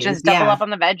the So veggies. just double Yeah. up on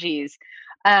the veggies.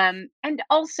 And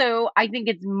also, I think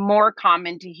it's more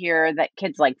common to hear that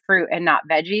kids like fruit and not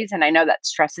veggies. And I know that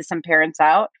stresses some parents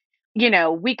out.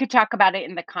 We could talk about it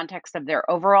in the context of their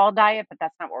overall diet, but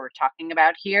that's not what we're talking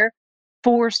about here.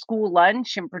 For school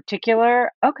lunch in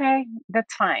particular, okay,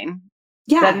 that's fine.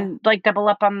 Yeah. Then like double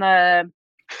up on the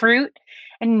fruit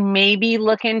and maybe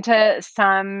look into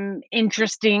some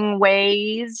interesting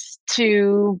ways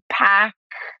to pack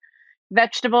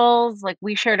vegetables. Like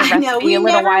we shared a recipe a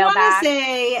little while back. We never want to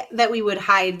say that we would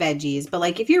hide veggies, but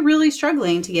like if you're really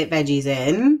struggling to get veggies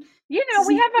in,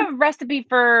 we have a recipe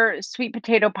for sweet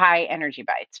potato pie energy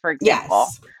bites, for example.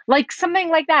 Yes. Like something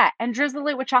like that, and drizzle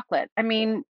it with chocolate. I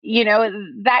mean,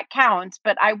 that counts,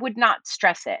 but I would not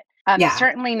stress it.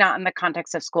 Certainly not in the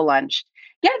context of school lunch.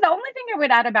 Yeah, the only thing I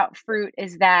would add about fruit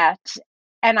is that,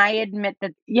 and I admit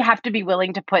that you have to be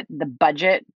willing to put the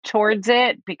budget towards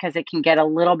it because it can get a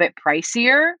little bit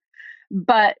pricier.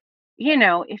 But,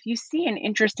 if you see an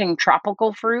interesting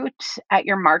tropical fruit at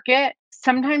your market,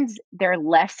 sometimes they're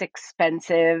less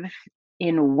expensive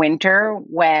in winter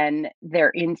when they're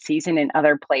in season in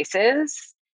other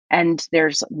places. And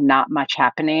there's not much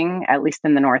happening, at least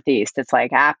in the Northeast. It's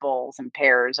like apples and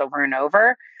pears over and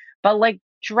over. But like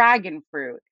dragon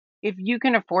fruit, if you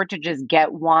can afford to just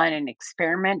get one and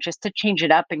experiment just to change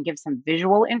it up and give some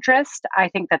visual interest, I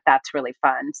think that that's really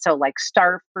fun. So like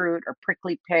star fruit or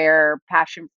prickly pear,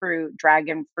 passion fruit,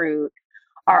 dragon fruit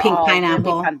are pink all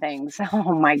pineapple. really fun things.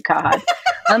 Oh my God.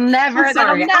 I'm never.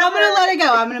 Sorry. I'm going to let it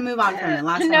go. I'm going to move on from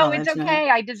it. No, it's okay.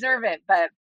 I deserve it. But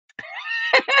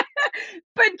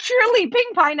but truly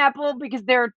pink pineapple, because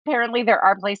there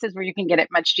are places where you can get it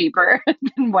much cheaper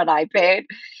than what I paid.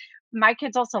 My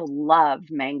kids also love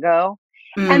mango.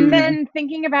 And then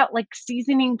thinking about like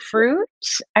seasoning fruit,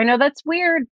 I know that's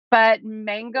weird, but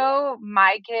mango,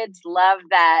 my kids love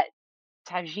that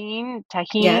tahine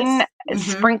Yes.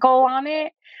 sprinkle on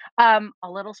it. A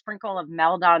little sprinkle of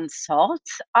Maldon salt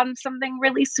on something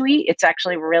really sweet. It's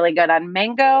actually really good on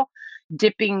mango.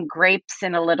 Dipping grapes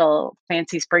in a little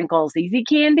fancy sprinkles easy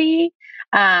candy,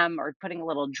 or putting a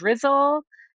little drizzle.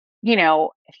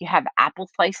 If you have apple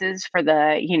slices for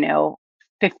the,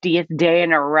 50th day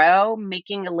in a row,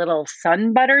 making a little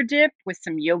sun butter dip with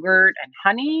some yogurt and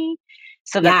honey.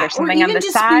 so that there's something or on even the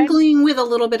just side. sprinkling with a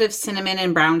little bit of cinnamon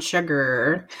and brown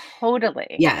sugar.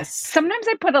 Totally. Yes. Sometimes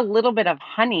I put a little bit of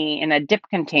honey in a dip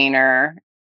container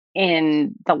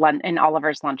in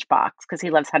Oliver's lunchbox because he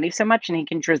loves honey so much and he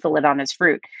can drizzle it on his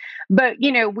fruit. But,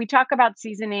 we talk about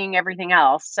seasoning everything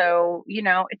else. So,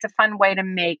 it's a fun way to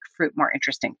make fruit more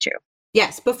interesting too.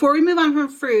 Yes. Before we move on from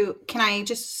fruit, can I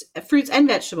just fruits and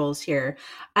vegetables here?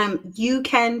 You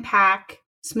can pack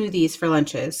smoothies for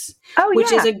lunches,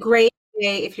 which is a great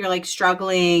way if you're like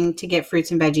struggling to get fruits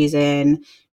and veggies in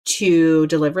to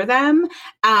deliver them.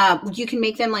 You can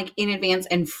make them like in advance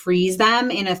and freeze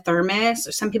them in a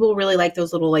thermos. Some people really like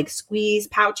those little like squeeze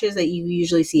pouches that you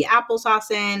usually see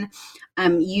applesauce in.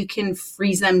 You can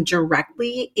freeze them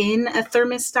directly in a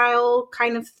thermos style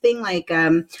kind of thing. Like,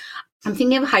 I'm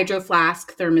thinking of Hydro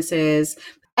Flask thermoses.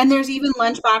 And there's even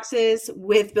lunch boxes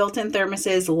with built-in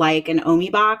thermoses like an Omi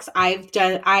box.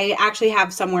 I actually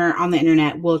have somewhere on the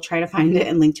internet, we'll try to find it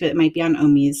and link to it. It might be on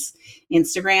Omi's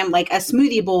Instagram, like a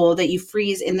smoothie bowl that you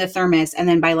freeze in the thermos. And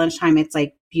then by lunchtime, it's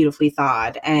like beautifully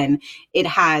thawed. And it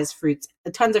has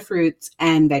tons of fruits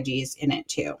and veggies in it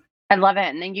too. I love it.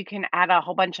 And then you can add a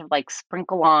whole bunch of like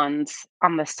sprinkle-ons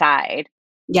on the side.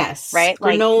 Yes. Right?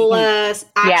 Granola,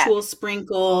 actual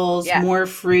sprinkles, more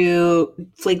fruit,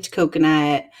 flaked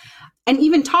coconut, and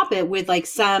even top it with like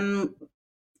some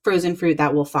frozen fruit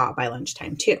that will thaw by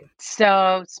lunchtime too.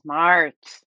 So smart.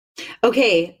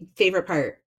 Okay. Favorite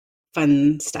part,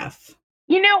 fun stuff.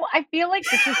 I feel like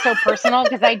this is so personal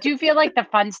because I do feel like the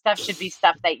fun stuff should be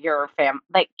stuff that your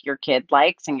kid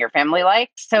likes and your family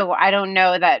likes. So I don't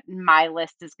know that my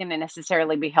list is going to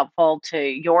necessarily be helpful to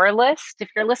your list if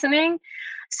you're listening.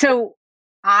 So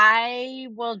I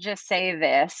will just say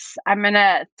this. I'm going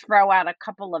to throw out a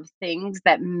couple of things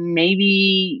that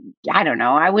maybe, I don't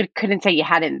know, couldn't say you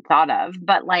hadn't thought of,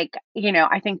 but like,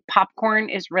 I think popcorn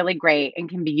is really great and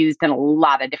can be used in a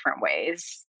lot of different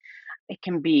ways. It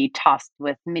can be tossed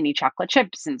with mini chocolate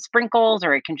chips and sprinkles,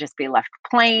 or it can just be left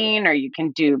plain, or you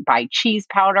can buy cheese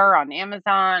powder on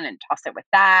Amazon and toss it with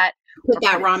that. Put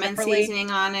that ramen seasoning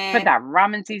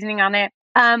on it.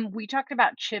 We talked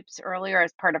about chips earlier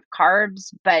as part of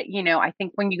carbs, but I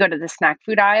think when you go to the snack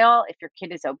food aisle, if your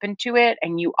kid is open to it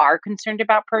and you are concerned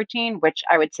about protein, which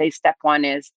I would say step one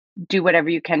is do whatever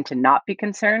you can to not be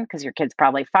concerned because your kid's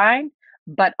probably fine.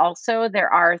 But also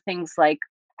there are things like,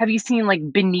 have you seen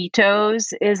like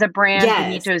Benito's is a brand? Yes.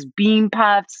 Benito's Bean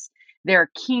Puffs. There are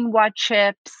quinoa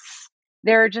chips.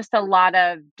 There are just a lot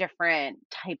of different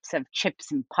types of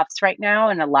chips and puffs right now,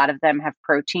 and a lot of them have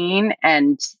protein,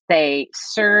 and they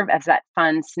serve as that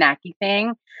fun snacky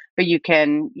thing. But you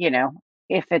can,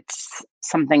 if it's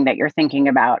something that you're thinking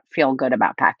about, feel good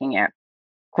about packing it.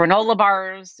 Granola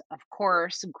bars, of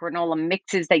course, granola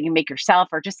mixes that you make yourself,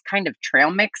 or just kind of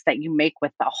trail mix that you make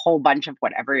with a whole bunch of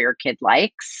whatever your kid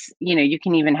likes. You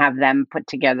can even have them put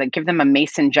together, give them a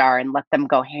mason jar and let them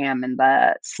go ham in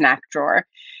the snack drawer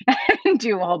and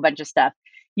do a whole bunch of stuff.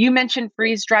 You mentioned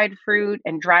freeze-dried fruit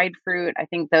and dried fruit. I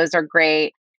think those are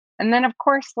great. And then, of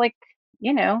course,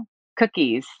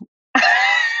 cookies.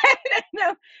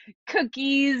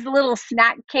 Cookies, little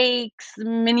snack cakes,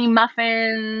 mini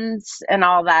muffins, and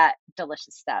all that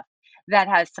delicious stuff that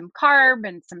has some carb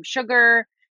and some sugar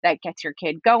that gets your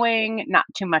kid going, not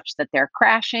too much that they're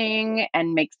crashing,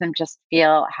 and makes them just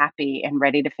feel happy and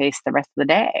ready to face the rest of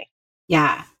the day.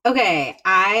 Yeah. Okay.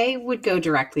 I would go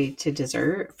directly to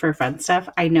dessert for fun stuff.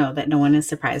 I know that no one is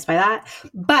surprised by that,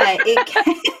 but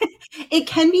it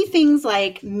can be things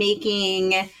like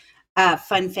making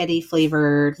funfetti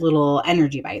flavored little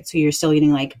energy bites. So you're still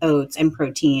eating like oats and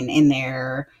protein in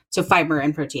there. So fiber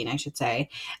and protein, I should say.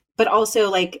 But also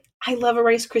like, I love a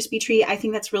Rice Krispie treat. I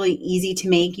think that's really easy to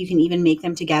make. You can even make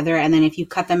them together. And then if you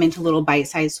cut them into little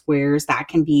bite-sized squares, that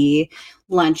can be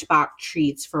lunchbox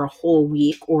treats for a whole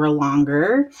week or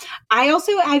longer. I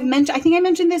think I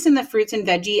mentioned this in the fruits and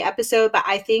veggie episode, but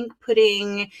I think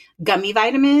putting gummy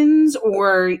vitamins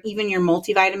or even your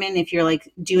multivitamin, if you're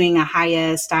like doing a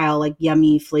Hiya style, like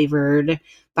yummy flavored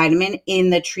vitamin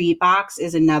in the treat box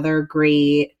is another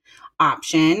great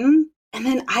option. And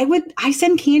then I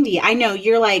send candy. I know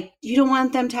you're like, you don't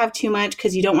want them to have too much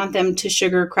because you don't want them to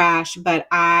sugar crash. But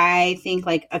I think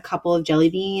like a couple of jelly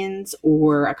beans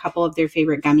or a couple of their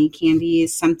favorite gummy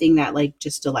candies, something that like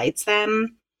just delights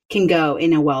them, can go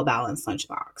in a well-balanced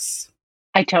lunchbox.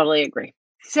 I totally agree.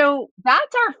 So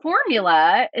that's our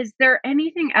formula. Is there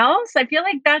anything else? I feel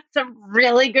like that's a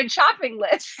really good shopping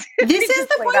list. This is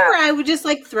the point where I would just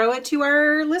like throw it to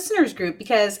our listeners group,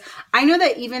 because I know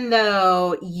that even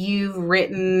though you've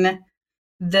written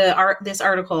this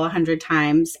article 100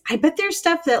 times, I bet there's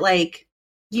stuff that like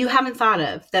you haven't thought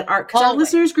of that are, because our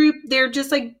listeners group, they're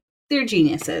just like, They're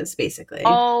geniuses, basically.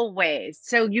 Always.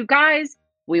 So you guys,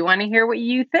 we want to hear what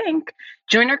you think.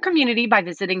 Join our community by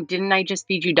visiting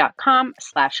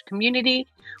didn'tijustfeedyou.com/community.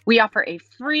 We offer a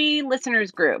free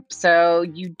listeners group, so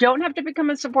you don't have to become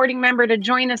a supporting member to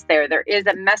join us there. There is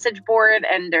a message board,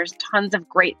 and there's tons of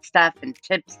great stuff and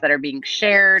tips that are being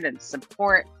shared and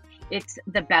support. It's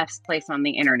the best place on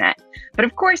the internet. But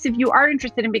of course, if you are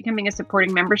interested in becoming a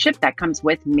supporting membership, that comes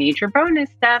with major bonus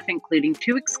stuff, including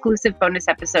 2 exclusive bonus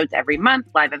episodes every month,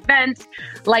 live events,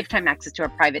 lifetime access to our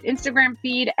private Instagram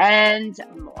feed, and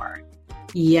more.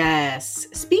 Yes.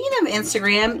 Speaking of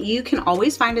Instagram, you can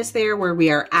always find us there where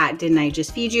we are at Didn't I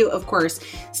Just Feed You? Of course,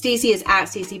 Stacey is at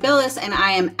Stacey Billis and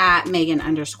I am at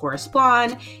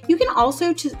Megan_Splawn. You can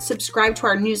also subscribe to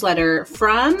our newsletter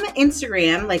from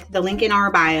Instagram, like the link in our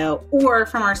bio, or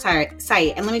from our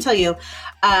site. And let me tell you,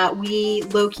 we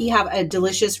low-key have a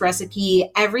delicious recipe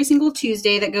every single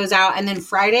Tuesday that goes out. And then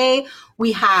Friday,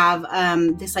 we have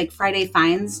this like Friday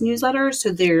Finds newsletter.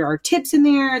 So there are tips in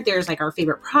there. There's like our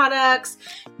favorite products,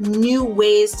 new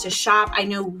ways to shop. I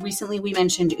know recently we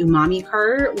mentioned Umami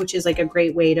Cart, which is like a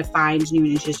great way to find new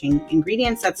and interesting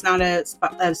ingredients. That's not a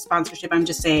sponsorship. I'm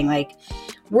just saying, like,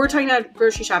 we're talking about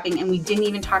grocery shopping and we didn't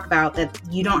even talk about that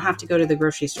you don't have to go to the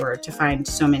grocery store to find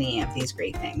so many of these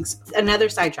great things. Another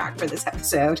sidetrack for this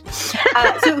episode.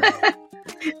 So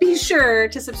be sure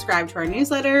to subscribe to our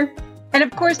newsletter. And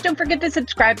of course, don't forget to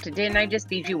subscribe to Didn't I Just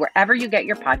Feed You wherever you get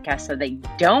your podcast so that you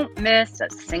don't miss a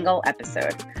single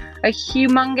episode. A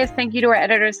humongous thank you to our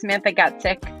editor, Samantha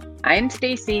Gatzik. I'm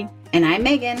Stacey. And I'm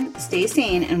Megan. Stay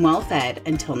sane and well fed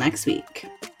until next week.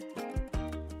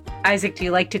 Isaac, do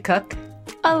you like to cook?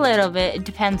 A little bit. It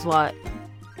depends what.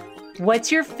 What's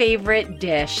your favorite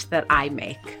dish that I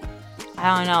make?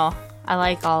 I don't know. I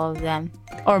like all of them.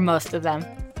 Or most of them.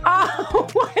 Oh,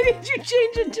 why did you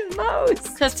change it to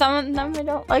most? Because some of them I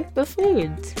don't like the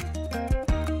foods.